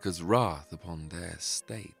America's wrath upon their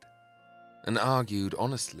state, and argued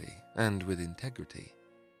honestly and with integrity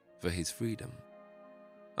for his freedom.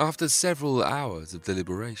 After several hours of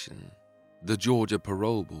deliberation, the Georgia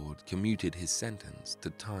Parole Board commuted his sentence to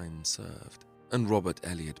time served, and Robert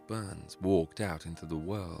Elliott Burns walked out into the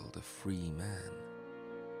world a free man.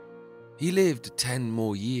 He lived 10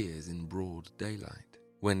 more years in broad daylight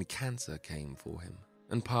when cancer came for him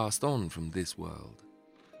and passed on from this world,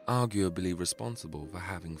 arguably responsible for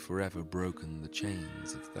having forever broken the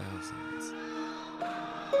chains of thousands.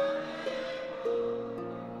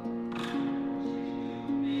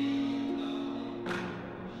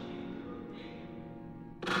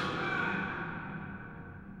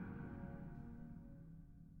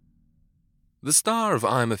 The star of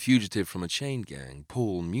I'm a Fugitive from a Chain Gang,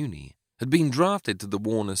 Paul Muni, had been drafted to the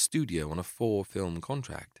Warner studio on a 4-film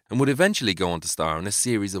contract and would eventually go on to star in a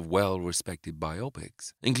series of well-respected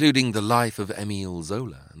biopics, including The Life of Émile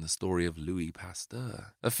Zola and The Story of Louis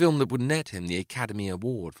Pasteur, a film that would net him the Academy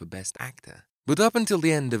Award for Best Actor. But up until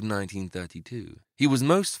the end of 1932, he was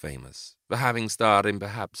most famous for having starred in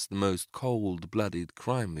perhaps the most cold-blooded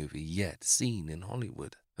crime movie yet seen in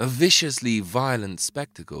Hollywood. A viciously violent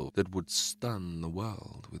spectacle that would stun the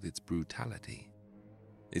world with its brutality.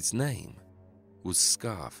 Its name was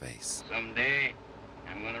Scarface. Someday,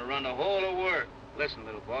 I'm gonna run the whole of work. Listen,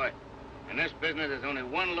 little boy, in this business, there's only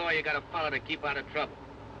one law you gotta follow to keep out of trouble.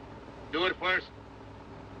 Do it first,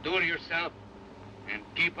 do it yourself, and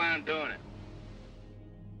keep on doing it.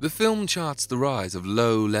 The film charts the rise of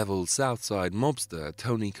low-level Southside mobster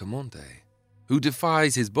Tony Camonte, who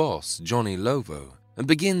defies his boss, Johnny Lovo, and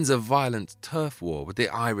begins a violent turf war with the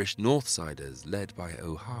Irish Northsiders led by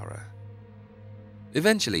O'Hara.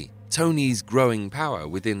 Eventually, Tony's growing power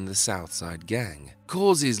within the Southside gang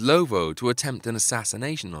causes Lovo to attempt an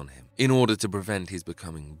assassination on him in order to prevent his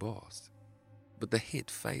becoming boss. But the hit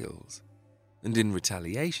fails, and in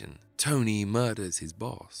retaliation, Tony murders his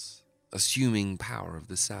boss, assuming power of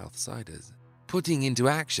the Southsiders, putting into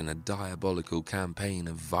action a diabolical campaign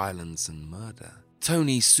of violence and murder.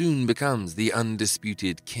 Tony soon becomes the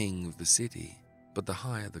undisputed king of the city, but the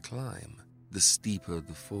higher the climb, the steeper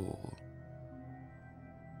the fall.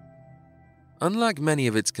 Unlike many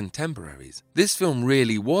of its contemporaries, this film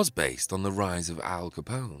really was based on the rise of Al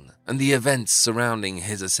Capone and the events surrounding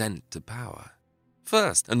his ascent to power.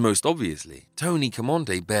 First, and most obviously, Tony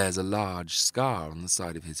Camonte bears a large scar on the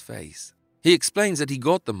side of his face. He explains that he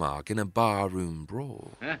got the mark in a barroom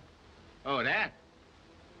brawl. Huh? Oh, that?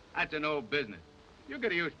 That's an old business. You'll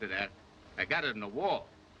get used to that. I got it in the war.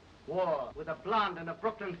 War with a blonde and a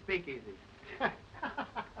Brooklyn speakeasy.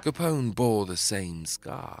 Capone bore the same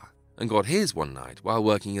scar and got his one night while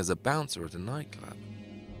working as a bouncer at a nightclub.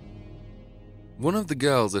 One of the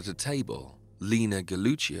girls at a table, Lena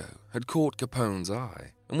Galluccio, had caught Capone's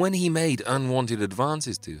eye, and when he made unwanted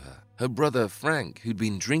advances to her, her brother Frank, who'd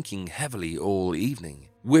been drinking heavily all evening,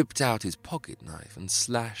 whipped out his pocket knife and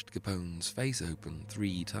slashed Capone's face open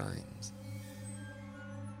 3 times.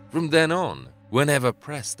 From then on, whenever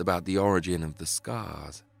pressed about the origin of the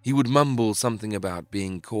scars, he would mumble something about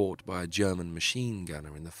being caught by a German machine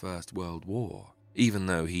gunner in the First World War, even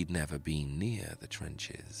though he'd never been near the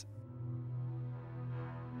trenches.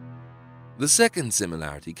 The second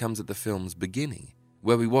similarity comes at the film's beginning,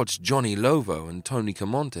 where we watch Johnny Lovo and Tony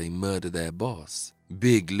Camonte murder their boss,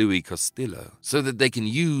 Big Louis Castillo, so that they can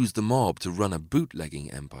use the mob to run a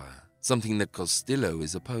bootlegging empire, something that Castillo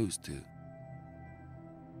is opposed to.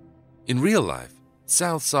 In real life,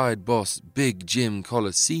 Southside boss Big Jim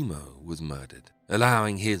Colosimo was murdered,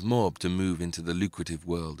 allowing his mob to move into the lucrative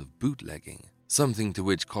world of bootlegging, something to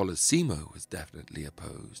which Colosimo was definitely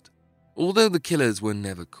opposed. Although the killers were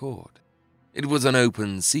never caught, it was an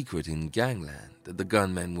open secret in gangland that the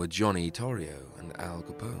gunmen were Johnny Torrio and Al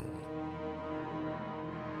Capone.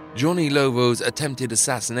 Johnny Lovo's attempted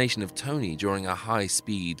assassination of Tony during a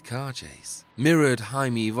high-speed car chase mirrored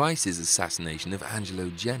Jaime Weiss's assassination of Angelo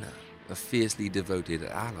Jenna, a fiercely devoted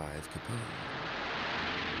ally of Capone.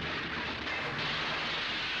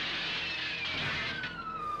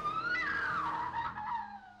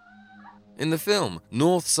 In the film,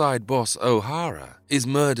 Northside boss O'Hara is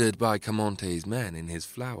murdered by Camonte's men in his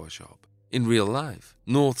flower shop. In real life,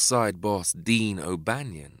 Northside boss Dean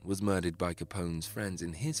O'Banion was murdered by Capone's friends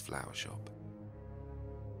in his flower shop.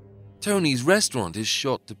 Tony's restaurant is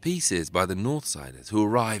shot to pieces by the Northsiders, who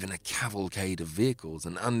arrive in a cavalcade of vehicles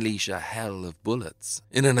and unleash a hell of bullets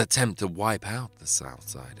in an attempt to wipe out the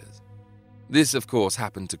Southsiders. This, of course,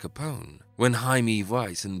 happened to Capone when Jaime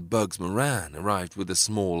Weiss and Bugs Moran arrived with a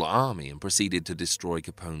small army and proceeded to destroy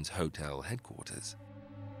Capone's hotel headquarters.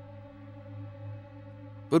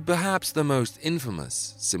 But perhaps the most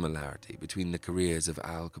infamous similarity between the careers of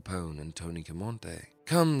Al Capone and Tony Camonte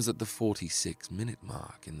comes at the 46-minute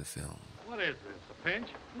mark in the film. What is this, a pinch?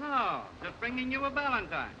 No, just bringing you a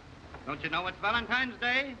valentine. Don't you know it's Valentine's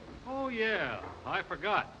Day? Oh, yeah, I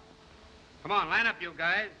forgot. Come on, line up, you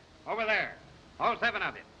guys. Over there. All 7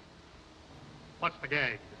 of you. What's the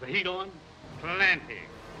gag? Is the heat on? Plenty.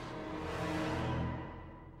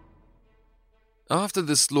 After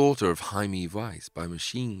the slaughter of Jaime Weiss by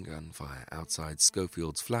machine gun fire outside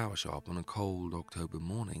Schofield's flower shop on a cold October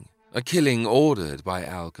morning, a killing ordered by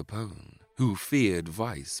Al Capone, who feared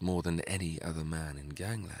Weiss more than any other man in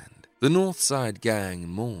gangland, the Northside gang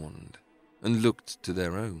mourned and looked to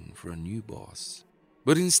their own for a new boss.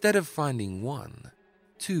 But instead of finding one,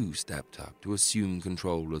 2 stepped up to assume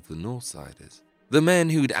control of the Northsiders, the men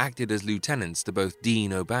who'd acted as lieutenants to both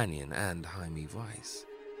Dean O'Banion and Jaime Weiss.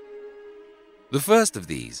 The first of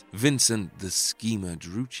these, Vincent the Schemer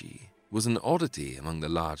Drucci, was an oddity among the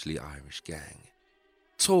largely Irish gang.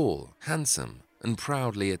 Tall, handsome, and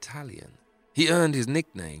proudly Italian, he earned his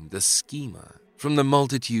nickname the Schemer from the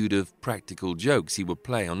multitude of practical jokes he would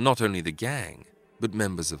play on not only the gang, but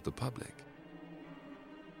members of the public.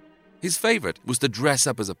 His favorite was to dress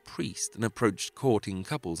up as a priest and approach courting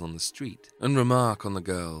couples on the street and remark on the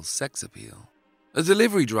girl's sex appeal. A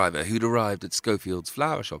delivery driver who'd arrived at Schofield's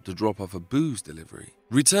flower shop to drop off a booze delivery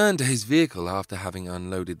returned to his vehicle after having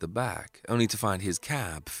unloaded the back, only to find his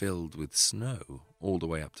cab filled with snow all the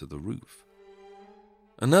way up to the roof.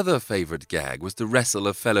 Another favorite gag was to wrestle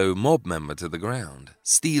a fellow mob member to the ground,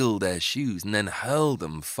 steal their shoes, and then hurl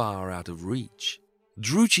them far out of reach.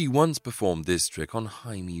 Drucci once performed this trick on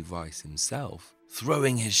Jaime Weiss himself,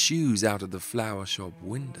 throwing his shoes out of the flower shop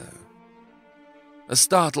window. A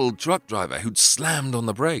startled truck driver who'd slammed on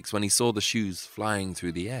the brakes when he saw the shoes flying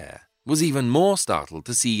through the air was even more startled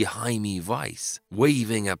to see Jaime Weiss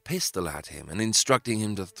waving a pistol at him and instructing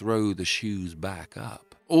him to throw the shoes back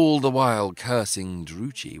up, all the while cursing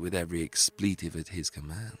Drucci with every expletive at his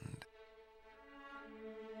command.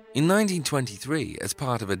 In 1923, as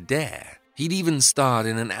part of a dare, he'd even starred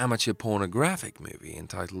in an amateur pornographic movie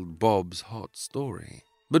entitled Bob's Hot Story.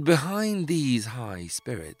 But behind these high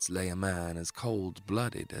spirits lay a man as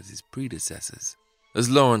cold-blooded as his predecessors. As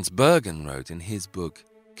Lawrence Bergen wrote in his book,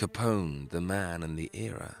 Capone, the Man and the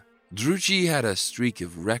Era, Drucci had a streak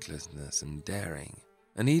of recklessness and daring,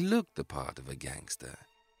 and he looked the part of a gangster.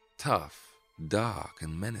 Tough, dark,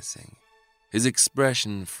 and menacing, his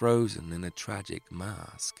expression frozen in a tragic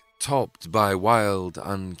mask, topped by wild,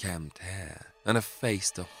 unkempt hair and a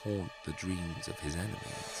face to haunt the dreams of his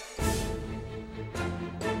enemies.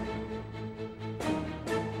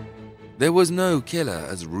 There was no killer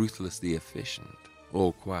as ruthlessly efficient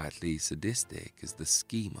or quietly sadistic as the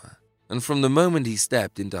schemer, and from the moment he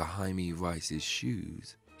stepped into Jaime Weiss's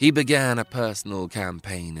shoes, he began a personal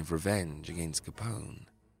campaign of revenge against Capone,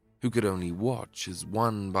 who could only watch as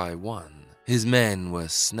one by one his men were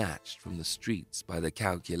snatched from the streets by the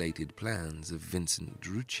calculated plans of Vincent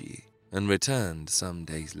Drucci and returned some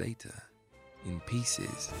days later in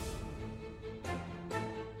pieces.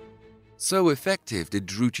 So effective did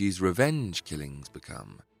Drucci's revenge killings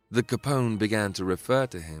become that Capone began to refer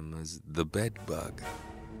to him as the bedbug.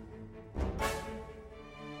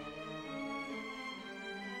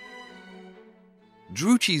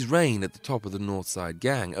 Drucci's reign at the top of the North Side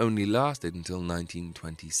Gang only lasted until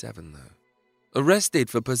 1927, though. Arrested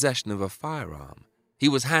for possession of a firearm, he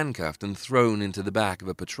was handcuffed and thrown into the back of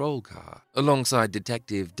a patrol car alongside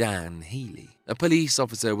Detective Dan Healy, a police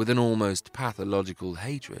officer with an almost pathological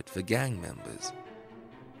hatred for gang members.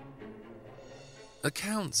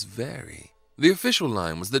 Accounts vary. The official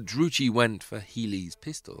line was that Drucci went for Healy's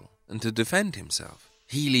pistol, and to defend himself,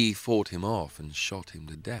 Healy fought him off and shot him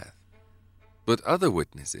to death. But other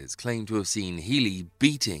witnesses claim to have seen Healy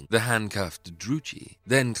beating the handcuffed Drucci,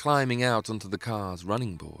 then climbing out onto the car's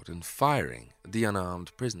running board and firing at the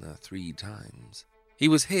unarmed prisoner 3 times. He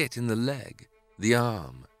was hit in the leg, the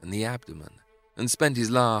arm, and the abdomen, and spent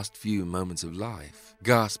his last few moments of life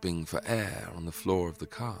gasping for air on the floor of the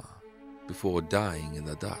car before dying in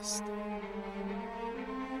the dust.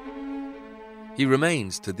 He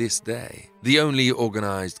remains to this day the only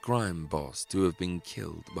organized crime boss to have been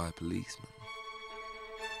killed by policemen.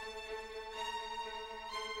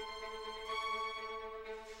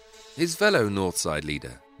 His fellow Northside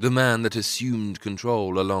leader, the man that assumed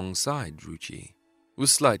control alongside Drucci,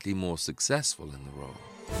 was slightly more successful in the role.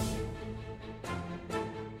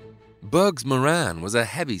 Bugs Moran was a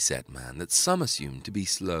heavy-set man that some assumed to be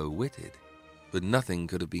slow-witted, but nothing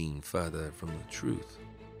could have been further from the truth.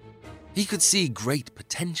 He could see great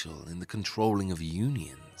potential in the controlling of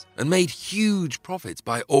unions and made huge profits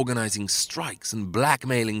by organizing strikes and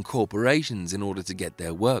blackmailing corporations in order to get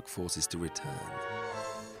their workforces to return.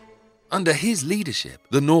 Under his leadership,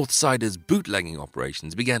 the Northsiders' bootlegging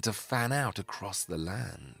operations began to fan out across the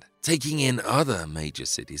land, taking in other major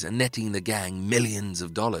cities and netting the gang millions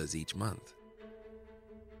of dollars each month.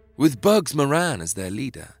 With Bugs Moran as their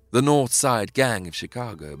leader, the Northside Gang of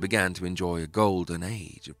Chicago began to enjoy a golden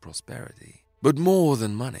age of prosperity. But more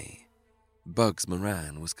than money, Bugs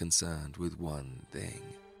Moran was concerned with one thing: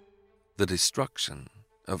 the destruction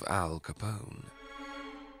of Al Capone.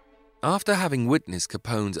 After having witnessed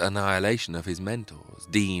Capone's annihilation of his mentors,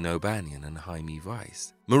 Dean O'Banion and Jaime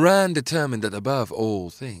Weiss, Moran determined that above all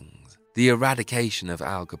things, the eradication of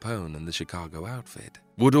Al Capone and the Chicago outfit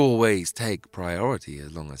would always take priority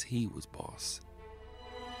as long as he was boss.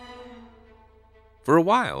 For a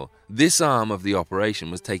while, this arm of the operation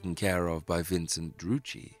was taken care of by Vincent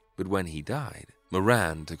Drucci, but when he died,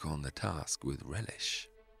 Moran took on the task with relish.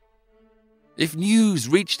 If news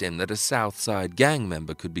reached him that a Southside gang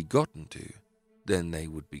member could be gotten to, then they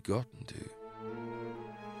would be gotten to.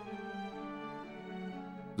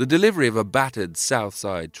 The delivery of a battered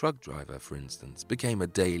Southside truck driver, for instance, became a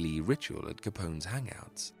daily ritual at Capone's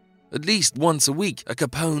hangouts. At least once a week, a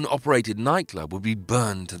Capone-operated nightclub would be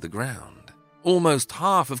burned to the ground. Almost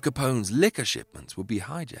half of Capone's liquor shipments would be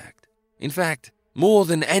hijacked. In fact, more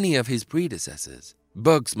than any of his predecessors,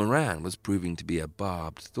 Bugs Moran was proving to be a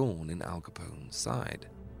barbed thorn in Al Capone's side.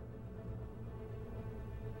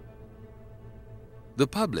 The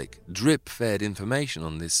public, drip-fed information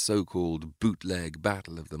on this so-called bootleg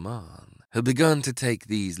Battle of the Marne had begun to take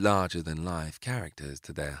these larger-than-life characters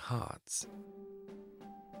to their hearts.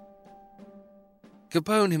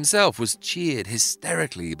 Capone himself was cheered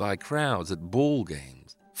hysterically by crowds at ball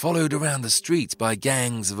games, followed around the streets by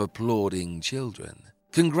gangs of applauding children,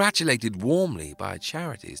 congratulated warmly by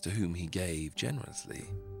charities to whom he gave generously.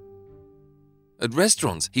 At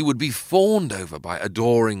restaurants, he would be fawned over by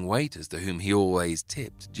adoring waiters to whom he always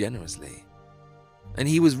tipped generously. And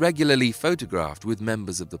he was regularly photographed with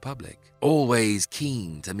members of the public, always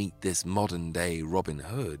keen to meet this modern-day Robin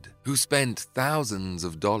Hood, who spent thousands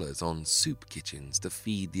of dollars on soup kitchens to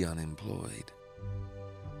feed the unemployed.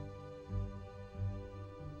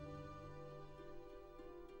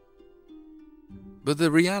 But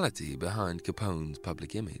the reality behind Capone's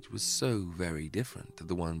public image was so very different to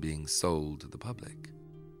the one being sold to the public.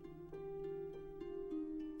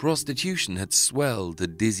 Prostitution had swelled to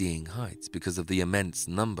dizzying heights because of the immense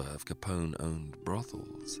number of Capone-owned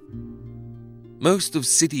brothels. Most of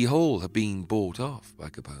City Hall had been bought off by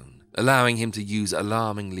Capone, allowing him to use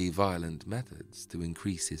alarmingly violent methods to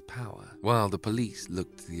increase his power, while the police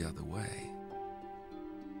looked the other way.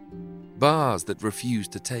 Bars that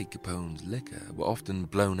refused to take Capone's liquor were often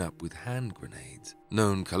blown up with hand grenades,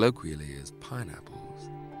 known colloquially as pineapples.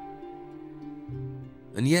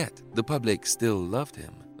 And yet, the public still loved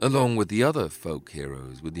him, along with the other folk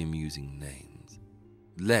heroes with the amusing names: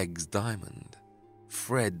 Legs Diamond,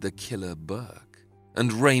 Fred the Killer Burke,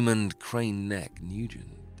 and Raymond Crane Neck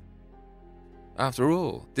Nugent. After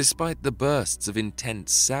all, despite the bursts of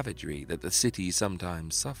intense savagery that the city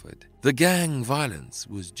sometimes suffered, the gang violence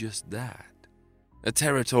was just that. A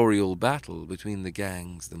territorial battle between the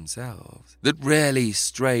gangs themselves that rarely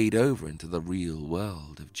strayed over into the real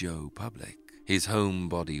world of Joe Public, his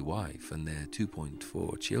homebody wife, and their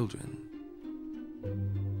 2.4 children.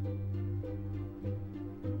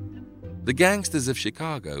 The gangsters of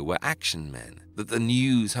Chicago were action men that the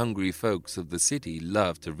news-hungry folks of the city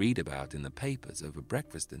loved to read about in the papers over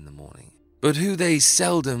breakfast in the morning, but who they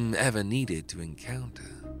seldom ever needed to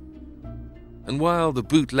encounter. And while the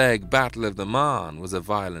bootleg Battle of the Marne was a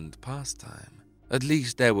violent pastime, at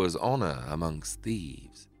least there was honor amongst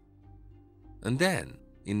thieves. And then,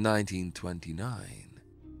 in 1929,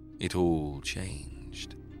 it all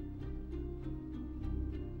changed.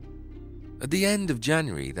 At the end of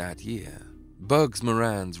January that year, Bugs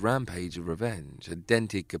Moran's rampage of revenge had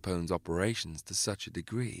dented Capone's operations to such a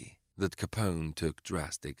degree that Capone took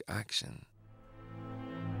drastic action.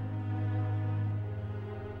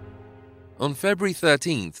 On February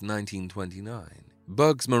 13th, 1929,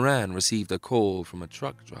 Bugs Moran received a call from a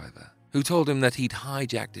truck driver who told him that he'd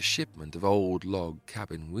hijacked a shipment of old log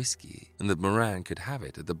cabin whiskey and that Moran could have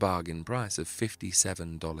it at the bargain price of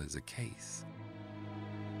 $57 a case.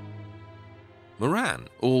 Moran,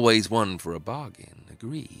 always one for a bargain,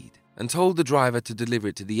 agreed and told the driver to deliver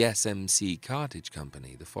it to the SMC Cartage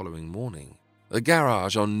Company the following morning, a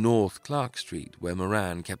garage on North Clark Street where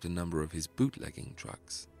Moran kept a number of his bootlegging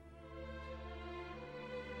trucks.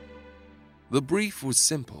 The brief was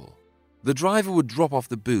simple. The driver would drop off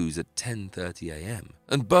the booze at 10:30 a.m.,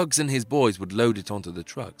 and Bugs and his boys would load it onto the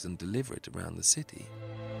trucks and deliver it around the city.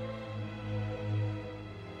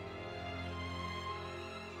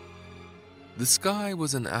 The sky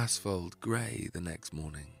was an asphalt grey the next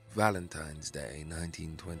morning, Valentine's Day,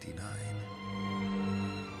 1929.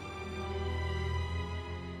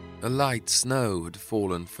 A light snow had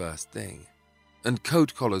fallen first thing, and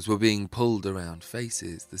coat collars were being pulled around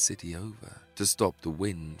faces the city over to stop the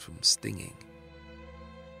wind from stinging.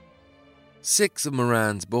 6 of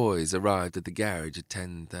Moran's boys arrived at the garage at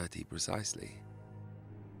 10:30 precisely.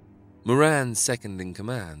 Moran's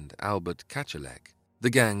second-in-command, Albert Kachalek, the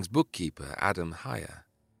gang's bookkeeper, Adam Heyer,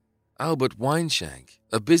 Albert Weinshank,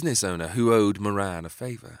 a business owner who owed Moran a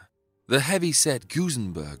favor, the heavy-set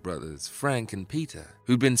Gusenberg brothers, Frank and Peter,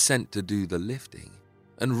 who'd been sent to do the lifting,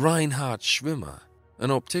 and Reinhard Schwimmer, an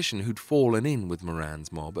optician who'd fallen in with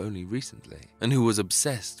Moran's mob only recently and who was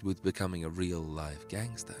obsessed with becoming a real-life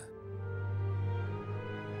gangster.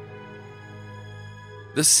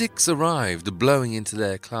 The 6 arrived, blowing into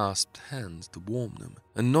their clasped hands to warm them,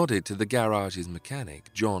 and nodded to the garage's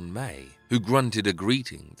mechanic, John May, who grunted a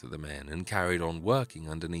greeting to the men and carried on working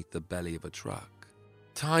underneath the belly of a truck.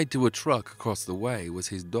 Tied to a truck across the way was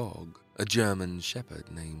his dog, a German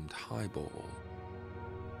shepherd named Highball.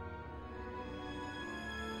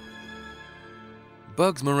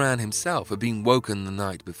 Bugs Moran himself had been woken the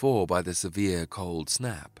night before by the severe cold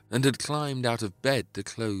snap and had climbed out of bed to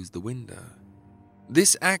close the window.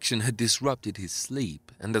 This action had disrupted his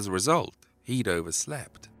sleep, and as a result, he'd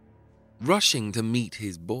overslept. Rushing to meet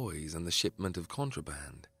his boys and the shipment of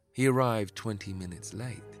contraband, he arrived 20 minutes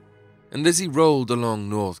late. And as he rolled along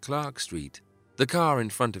North Clark Street, the car in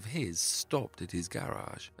front of his stopped at his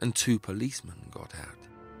garage, and 2 policemen got out.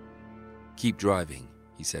 "Keep driving,"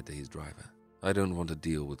 he said to his driver. "I don't want to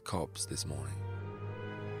deal with cops this morning."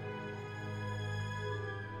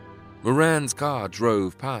 Moran's car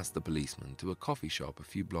drove past the policeman to a coffee shop a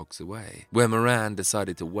few blocks away, where Moran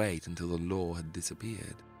decided to wait until the law had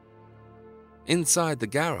disappeared. Inside the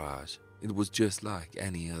garage, it was just like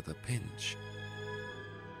any other pinch.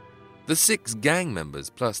 The 6 gang members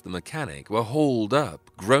plus the mechanic were hauled up,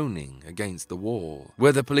 groaning against the wall,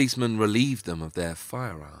 where the policeman relieved them of their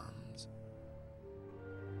firearms.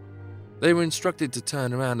 They were instructed to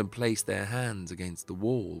turn around and place their hands against the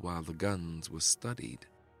wall while the guns were studied.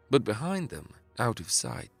 But behind them, out of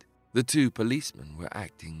sight, the 2 policemen were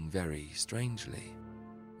acting very strangely.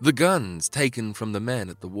 The guns taken from the men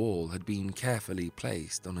at the wall had been carefully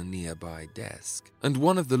placed on a nearby desk, and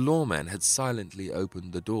one of the lawmen had silently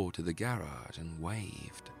opened the door to the garage and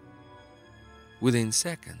waved. Within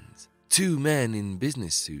seconds, 2 men in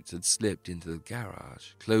business suits had slipped into the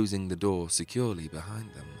garage, closing the door securely behind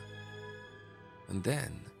them. And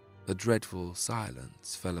then a dreadful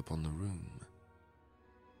silence fell upon the room.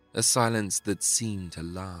 A silence that seemed to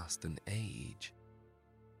last an age,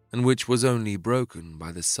 and which was only broken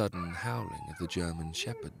by the sudden howling of the German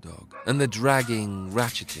Shepherd dog and the dragging,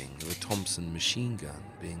 ratcheting of a Thompson machine gun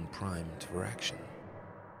being primed for action.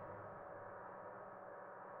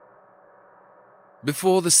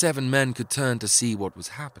 Before the 7 men could turn to see what was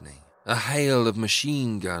happening, a hail of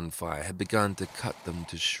machine gun fire had begun to cut them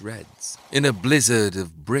to shreds, in a blizzard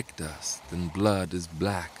of brick dust and blood as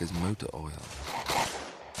black as motor oil.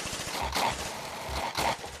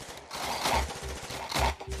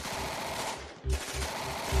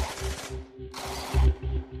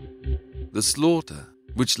 The slaughter,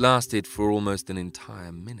 which lasted for almost an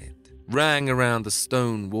entire minute, rang around the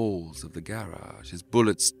stone walls of the garage as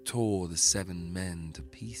bullets tore the 7 men to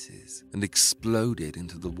pieces and exploded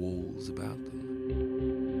into the walls about them.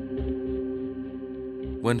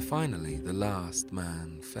 When finally the last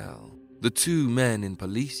man fell, the 2 men in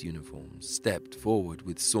police uniforms stepped forward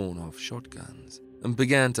with sawn-off shotguns and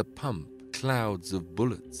began to pump clouds of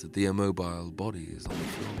bullets at the immobile bodies on the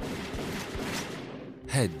floor.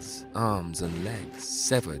 Heads, arms, and legs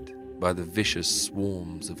severed by the vicious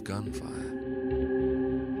swarms of gunfire.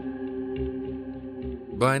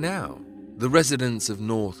 By now, the residents of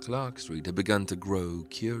North Clark Street had begun to grow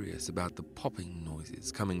curious about the popping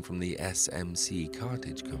noises coming from the SMC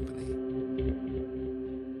Cartage Company.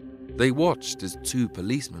 They watched as 2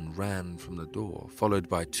 policemen ran from the door, followed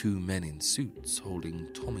by 2 men in suits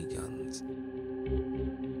holding Tommy guns.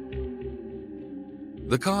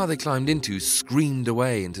 The car they climbed into screamed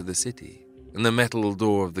away into the city, and the metal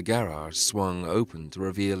door of the garage swung open to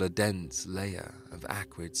reveal a dense layer of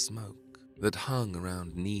acrid smoke that hung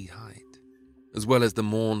around knee-height, as well as the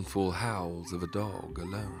mournful howls of a dog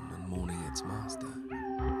alone and mourning its master.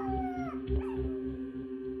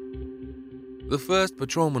 The first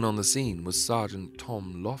patrolman on the scene was Sergeant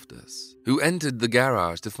Tom Loftus, who entered the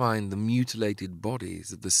garage to find the mutilated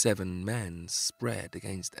bodies of the 7 men spread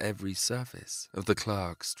against every surface of the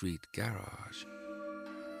Clark Street garage.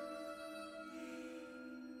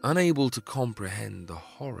 Unable to comprehend the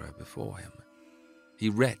horror before him, he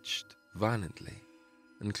retched violently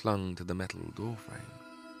and clung to the metal doorframe.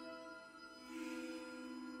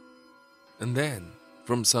 And then,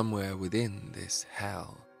 from somewhere within this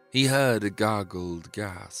hell, he heard a gargled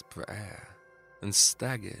gasp for air and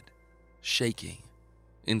staggered, shaking,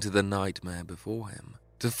 into the nightmare before him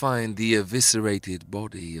to find the eviscerated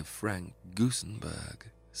body of Frank Gusenberg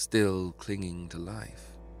still clinging to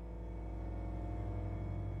life.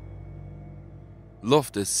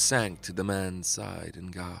 Loftus sank to the man's side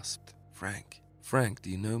and gasped, Frank, do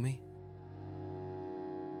you know me?"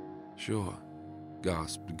 "Sure,"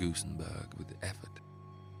 gasped Gusenberg with effort.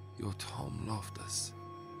 "You're Tom Loftus."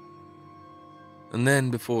 And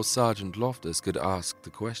then, before Sergeant Loftus could ask the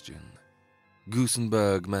question,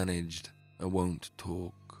 Gusenberg managed, "I won't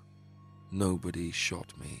talk. Nobody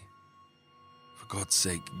shot me. For God's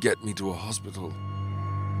sake, get me to a hospital."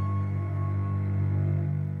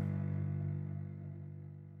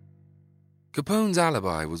 Capone's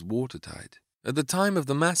alibi was watertight. At the time of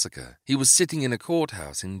the massacre, he was sitting in a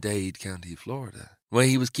courthouse in Dade County, Florida, where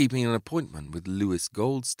he was keeping an appointment with Louis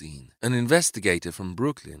Goldstein, an investigator from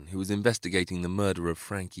Brooklyn who was investigating the murder of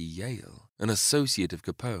Frankie Yale, an associate of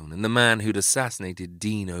Capone and the man who'd assassinated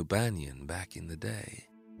Dean O'Banion back in the day.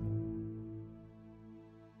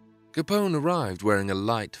 Capone arrived wearing a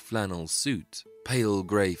light flannel suit, pale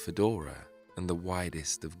grey fedora, and the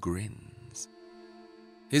widest of grins.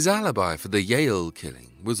 His alibi for the Yale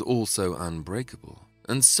killing was also unbreakable,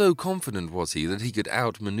 and so confident was he that he could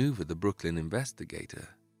outmaneuver the Brooklyn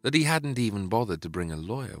investigator that he hadn't even bothered to bring a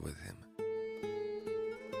lawyer with him.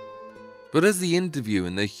 But as the interview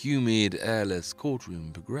in the humid, airless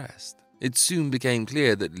courtroom progressed, it soon became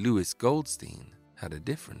clear that Louis Goldstein had a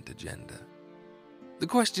different agenda. The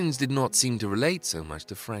questions did not seem to relate so much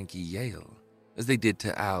to Frankie Yale as they did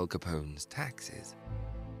to Al Capone's taxes.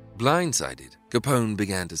 Blindsided, Capone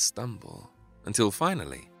began to stumble, until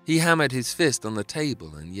finally he hammered his fist on the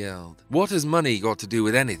table and yelled, "What has money got to do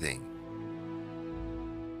with anything?"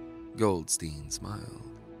 Goldstein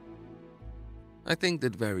smiled. "I think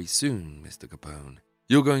that very soon, Mr. Capone,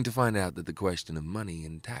 you're going to find out that the question of money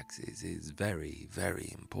and taxes is very,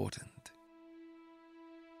 very important."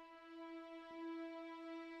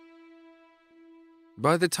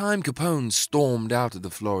 By the time Capone stormed out of the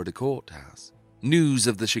Florida courthouse, news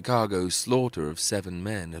of the Chicago slaughter of 7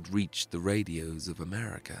 men had reached the radios of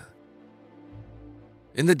America.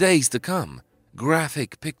 In the days to come,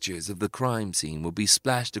 graphic pictures of the crime scene will be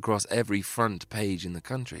splashed across every front page in the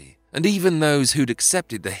country, and even those who'd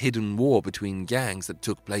accepted the hidden war between gangs that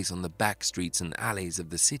took place on the back streets and alleys of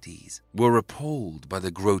the cities were appalled by the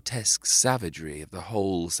grotesque savagery of the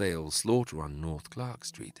wholesale slaughter on North Clark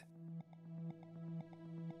Street.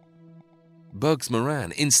 Bugs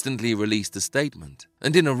Moran instantly released a statement,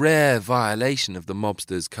 and in a rare violation of the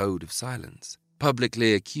mobster's code of silence,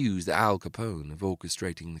 publicly accused Al Capone of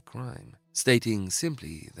orchestrating the crime, stating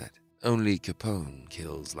simply that only Capone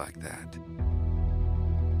kills like that.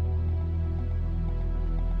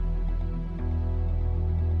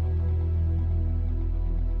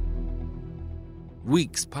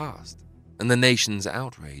 Weeks passed, and the nation's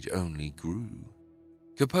outrage only grew.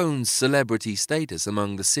 Capone's celebrity status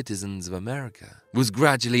among the citizens of America was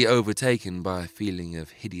gradually overtaken by a feeling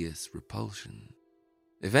of hideous repulsion.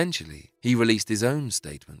 Eventually, he released his own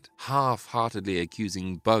statement, half-heartedly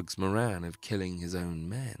accusing Bugs Moran of killing his own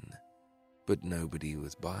men, but nobody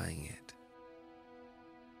was buying it.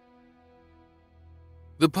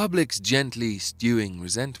 The public's gently stewing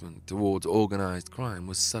resentment towards organized crime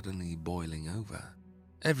was suddenly boiling over.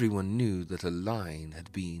 Everyone knew that a line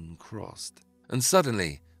had been crossed, and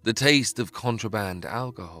suddenly the taste of contraband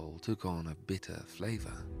alcohol took on a bitter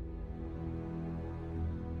flavor.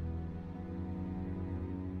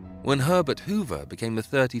 When Herbert Hoover became the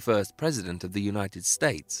 31st President of the United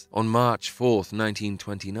States on March 4,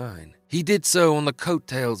 1929, he did so on the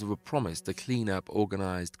coattails of a promise to clean up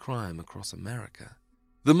organized crime across America.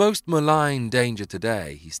 The most malign danger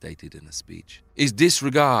today, he stated in a speech, is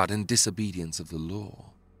disregard and disobedience of the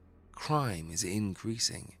law. Crime is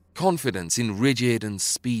increasing. Confidence in rigid and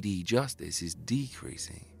speedy justice is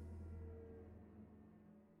decreasing.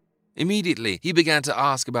 Immediately, he began to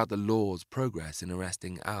ask about the law's progress in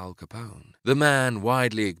arresting Al Capone, the man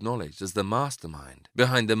widely acknowledged as the mastermind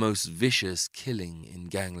behind the most vicious killing in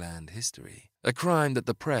gangland history, a crime that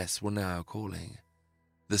the press were now calling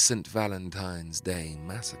the St. Valentine's Day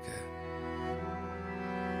Massacre.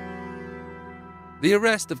 The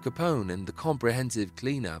arrest of Capone and the comprehensive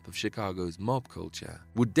cleanup of Chicago's mob culture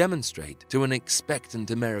would demonstrate to an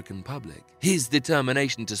expectant American public his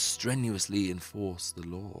determination to strenuously enforce the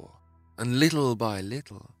law. And little by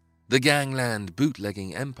little, the gangland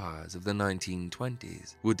bootlegging empires of the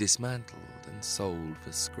 1920s were dismantled and sold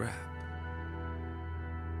for scrap.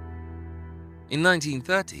 In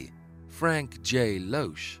 1930, Frank J.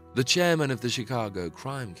 Loesch, the chairman of the Chicago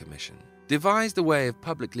Crime Commission, devised a way of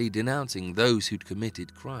publicly denouncing those who'd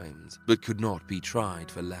committed crimes but could not be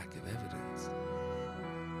tried for lack of evidence.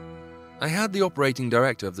 I had the operating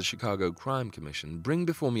director of the Chicago Crime Commission bring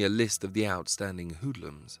before me a list of the outstanding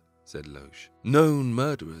hoodlums, said Loesch. Known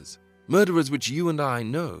murderers. Murderers which you and I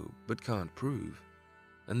know but can't prove.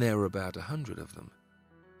 And there were about 100 of them.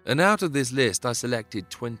 And out of this list I selected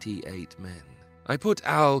 28 men. I put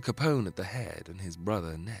Al Capone at the head and his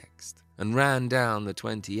brother next, and ran down the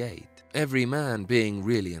 28, every man being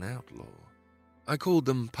really an outlaw. I called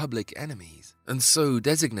them public enemies, and so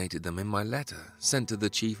designated them in my letter sent to the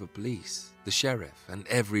chief of police, the sheriff, and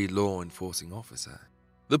every law-enforcing officer.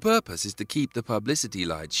 The purpose is to keep the publicity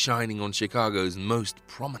light shining on Chicago's most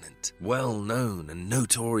prominent, well-known, and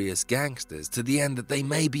notorious gangsters to the end that they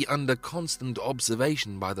may be under constant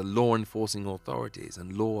observation by the law-enforcing authorities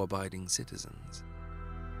and law-abiding citizens.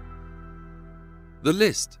 The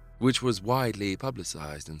list, which was widely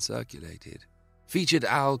publicized and circulated, featured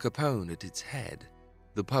Al Capone at its head,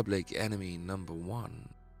 the public enemy number 1,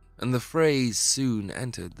 and the phrase soon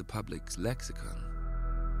entered the public's lexicon.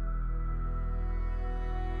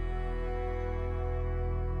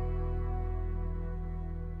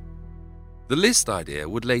 The list idea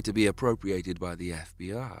would later be appropriated by the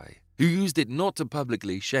FBI, who used it not to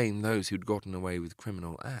publicly shame those who'd gotten away with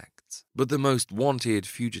criminal acts, but the most wanted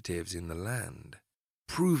fugitives in the land,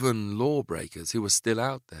 proven lawbreakers who were still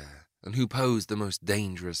out there and who posed the most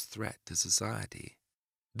dangerous threat to society.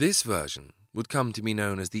 This version would come to be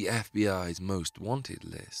known as the FBI's Most Wanted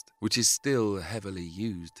list, which is still heavily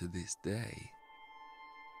used to this day.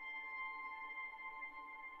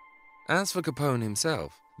 As for Capone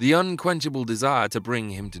himself, the unquenchable desire to bring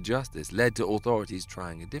him to justice led to authorities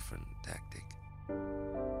trying a different tactic.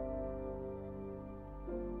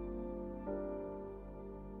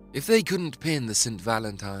 If they couldn't pin the St.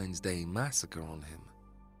 Valentine's Day Massacre on him,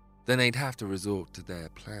 then they'd have to resort to their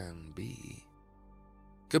plan B.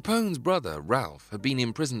 Capone's brother, Ralph, had been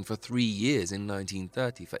imprisoned for 3 years in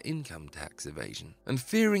 1930 for income tax evasion, and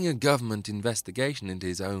fearing a government investigation into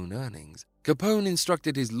his own earnings, Capone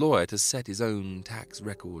instructed his lawyer to set his own tax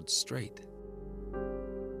records straight.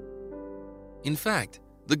 In fact,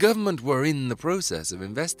 the government were in the process of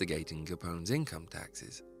investigating Capone's income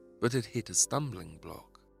taxes, but had hit a stumbling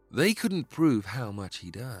block. They couldn't prove how much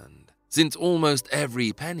he'd earned, since almost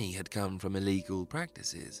every penny had come from illegal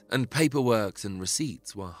practices, and paperwork and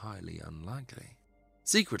receipts were highly unlikely.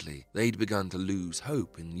 Secretly, they'd begun to lose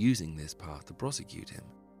hope in using this path to prosecute him.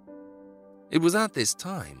 It was at this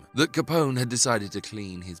time that Capone had decided to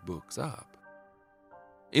clean his books up.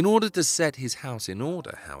 In order to set his house in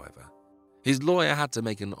order, however, his lawyer had to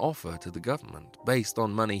make an offer to the government based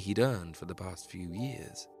on money he'd earned for the past few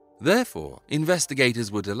years. Therefore,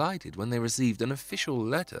 investigators were delighted when they received an official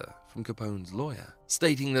letter from Capone's lawyer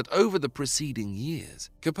stating that over the preceding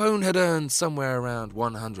years, Capone had earned somewhere around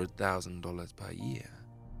 $100,000 per year.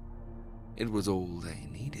 It was all they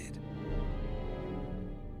needed.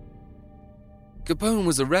 Capone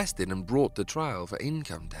was arrested and brought to trial for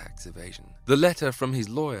income tax evasion. The letter from his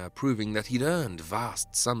lawyer proving that he'd earned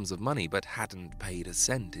vast sums of money but hadn't paid a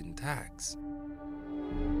cent in tax.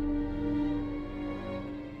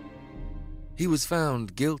 He was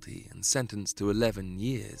found guilty and sentenced to 11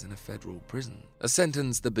 years in a federal prison, a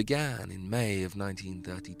sentence that began in May of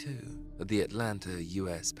 1932 at the Atlanta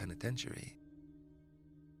U.S. Penitentiary.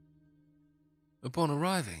 Upon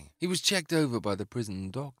arriving, he was checked over by the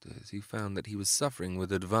prison doctors who found that he was suffering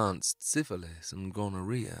with advanced syphilis and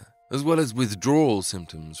gonorrhea, as well as withdrawal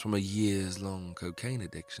symptoms from a years-long cocaine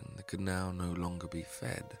addiction that could now no longer be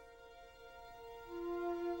fed.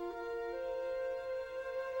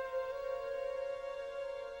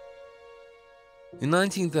 In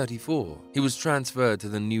 1934, he was transferred to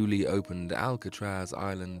the newly opened Alcatraz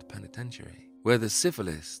Island Penitentiary, where the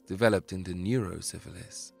syphilis developed into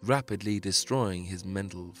neurosyphilis, rapidly destroying his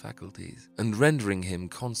mental faculties and rendering him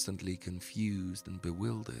constantly confused and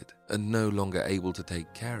bewildered and no longer able to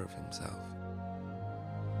take care of himself.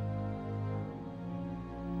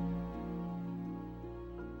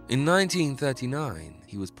 In 1939,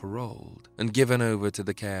 he was paroled and given over to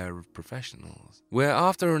the care of professionals, where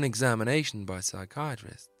after an examination by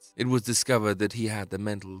psychiatrists, it was discovered that he had the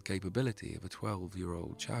mental capability of a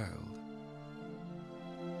 12-year-old child.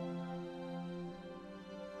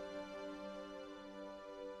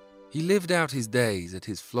 He lived out his days at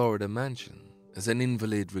his Florida mansion as an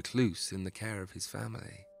invalid recluse in the care of his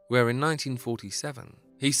family, where in 1947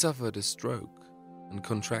 he suffered a stroke and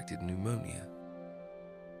contracted pneumonia.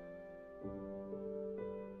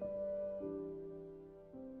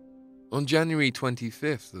 On January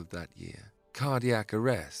 25th of that year, cardiac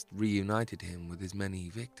arrest reunited him with his many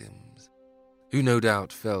victims, who no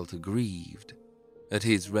doubt felt aggrieved at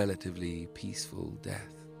his relatively peaceful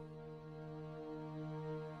death.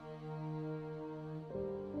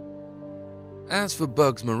 As for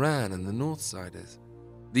Bugs Moran and the Northsiders,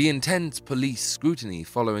 the intense police scrutiny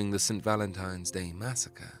following the St. Valentine's Day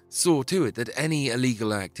massacre saw to it that any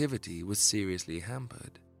illegal activity was seriously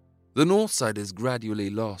hampered. The Northsiders gradually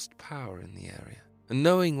lost power in the area, and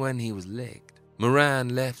knowing when he was licked,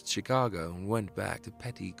 Moran left Chicago and went back to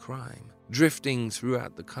petty crime, drifting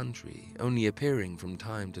throughout the country, only appearing from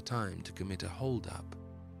time to time to commit a holdup.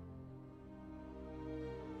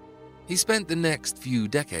 He spent the next few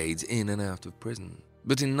decades in and out of prison,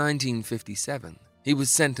 but in 1957, he was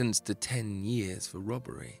sentenced to 10 years for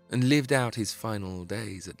robbery and lived out his final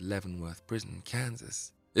days at Leavenworth Prison,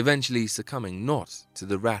 Kansas, eventually succumbing not to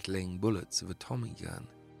the rattling bullets of a Tommy gun,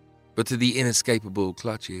 but to the inescapable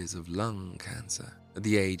clutches of lung cancer at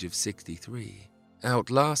the age of 63,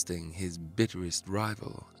 outlasting his bitterest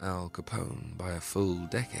rival, Al Capone, by a full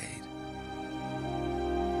decade.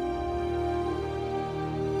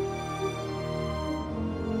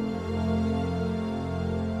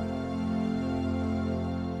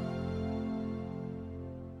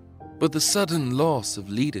 But the sudden loss of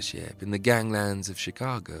leadership in the ganglands of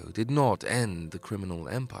Chicago did not end the criminal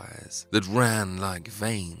empires that ran like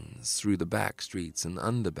veins through the back streets and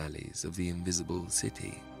underbellies of the invisible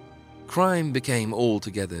city. Crime became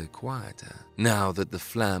altogether quieter now that the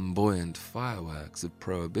flamboyant fireworks of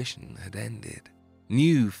Prohibition had ended.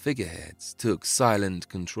 New figureheads took silent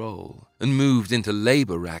control and moved into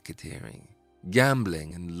labor racketeering,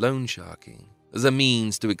 gambling and loan sharking as a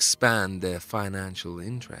means to expand their financial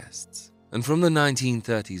interests, and from the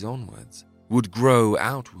 1930s onwards would grow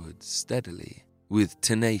outwards steadily with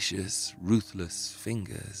tenacious, ruthless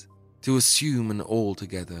fingers to assume an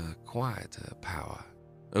altogether quieter power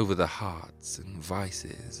over the hearts and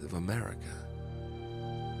vices of America.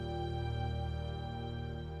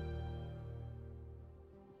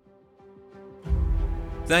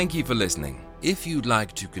 Thank you for listening. If you'd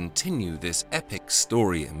like to continue this epic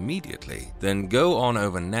story immediately, then go on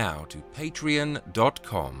over now to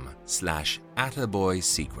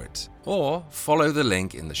patreon.com/attaboysecret or follow the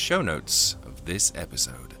link in the show notes of this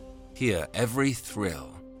episode. Hear every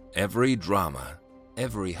thrill, every drama,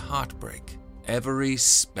 every heartbreak, every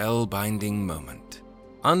spellbinding moment.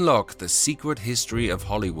 Unlock the secret history of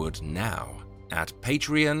Hollywood now at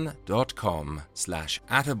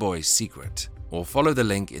patreon.com/attaboysecret or follow the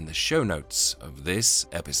link in the show notes of this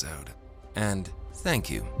episode. And thank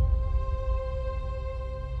you.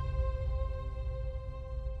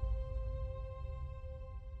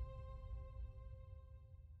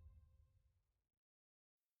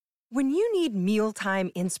 When you need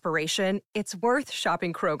mealtime inspiration, it's worth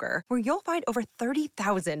shopping Kroger, where you'll find over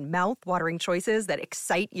 30,000 mouth-watering choices that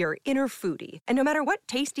excite your inner foodie. And no matter what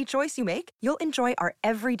tasty choice you make, you'll enjoy our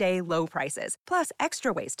everyday low prices, plus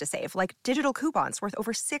extra ways to save, like digital coupons worth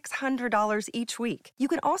over $600 each week. You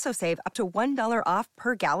can also save up to $1 off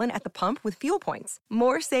per gallon at the pump with fuel points.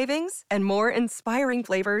 More savings and more inspiring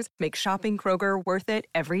flavors make shopping Kroger worth it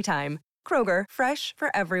every time. Kroger, fresh for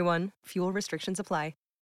everyone. Fuel restrictions apply.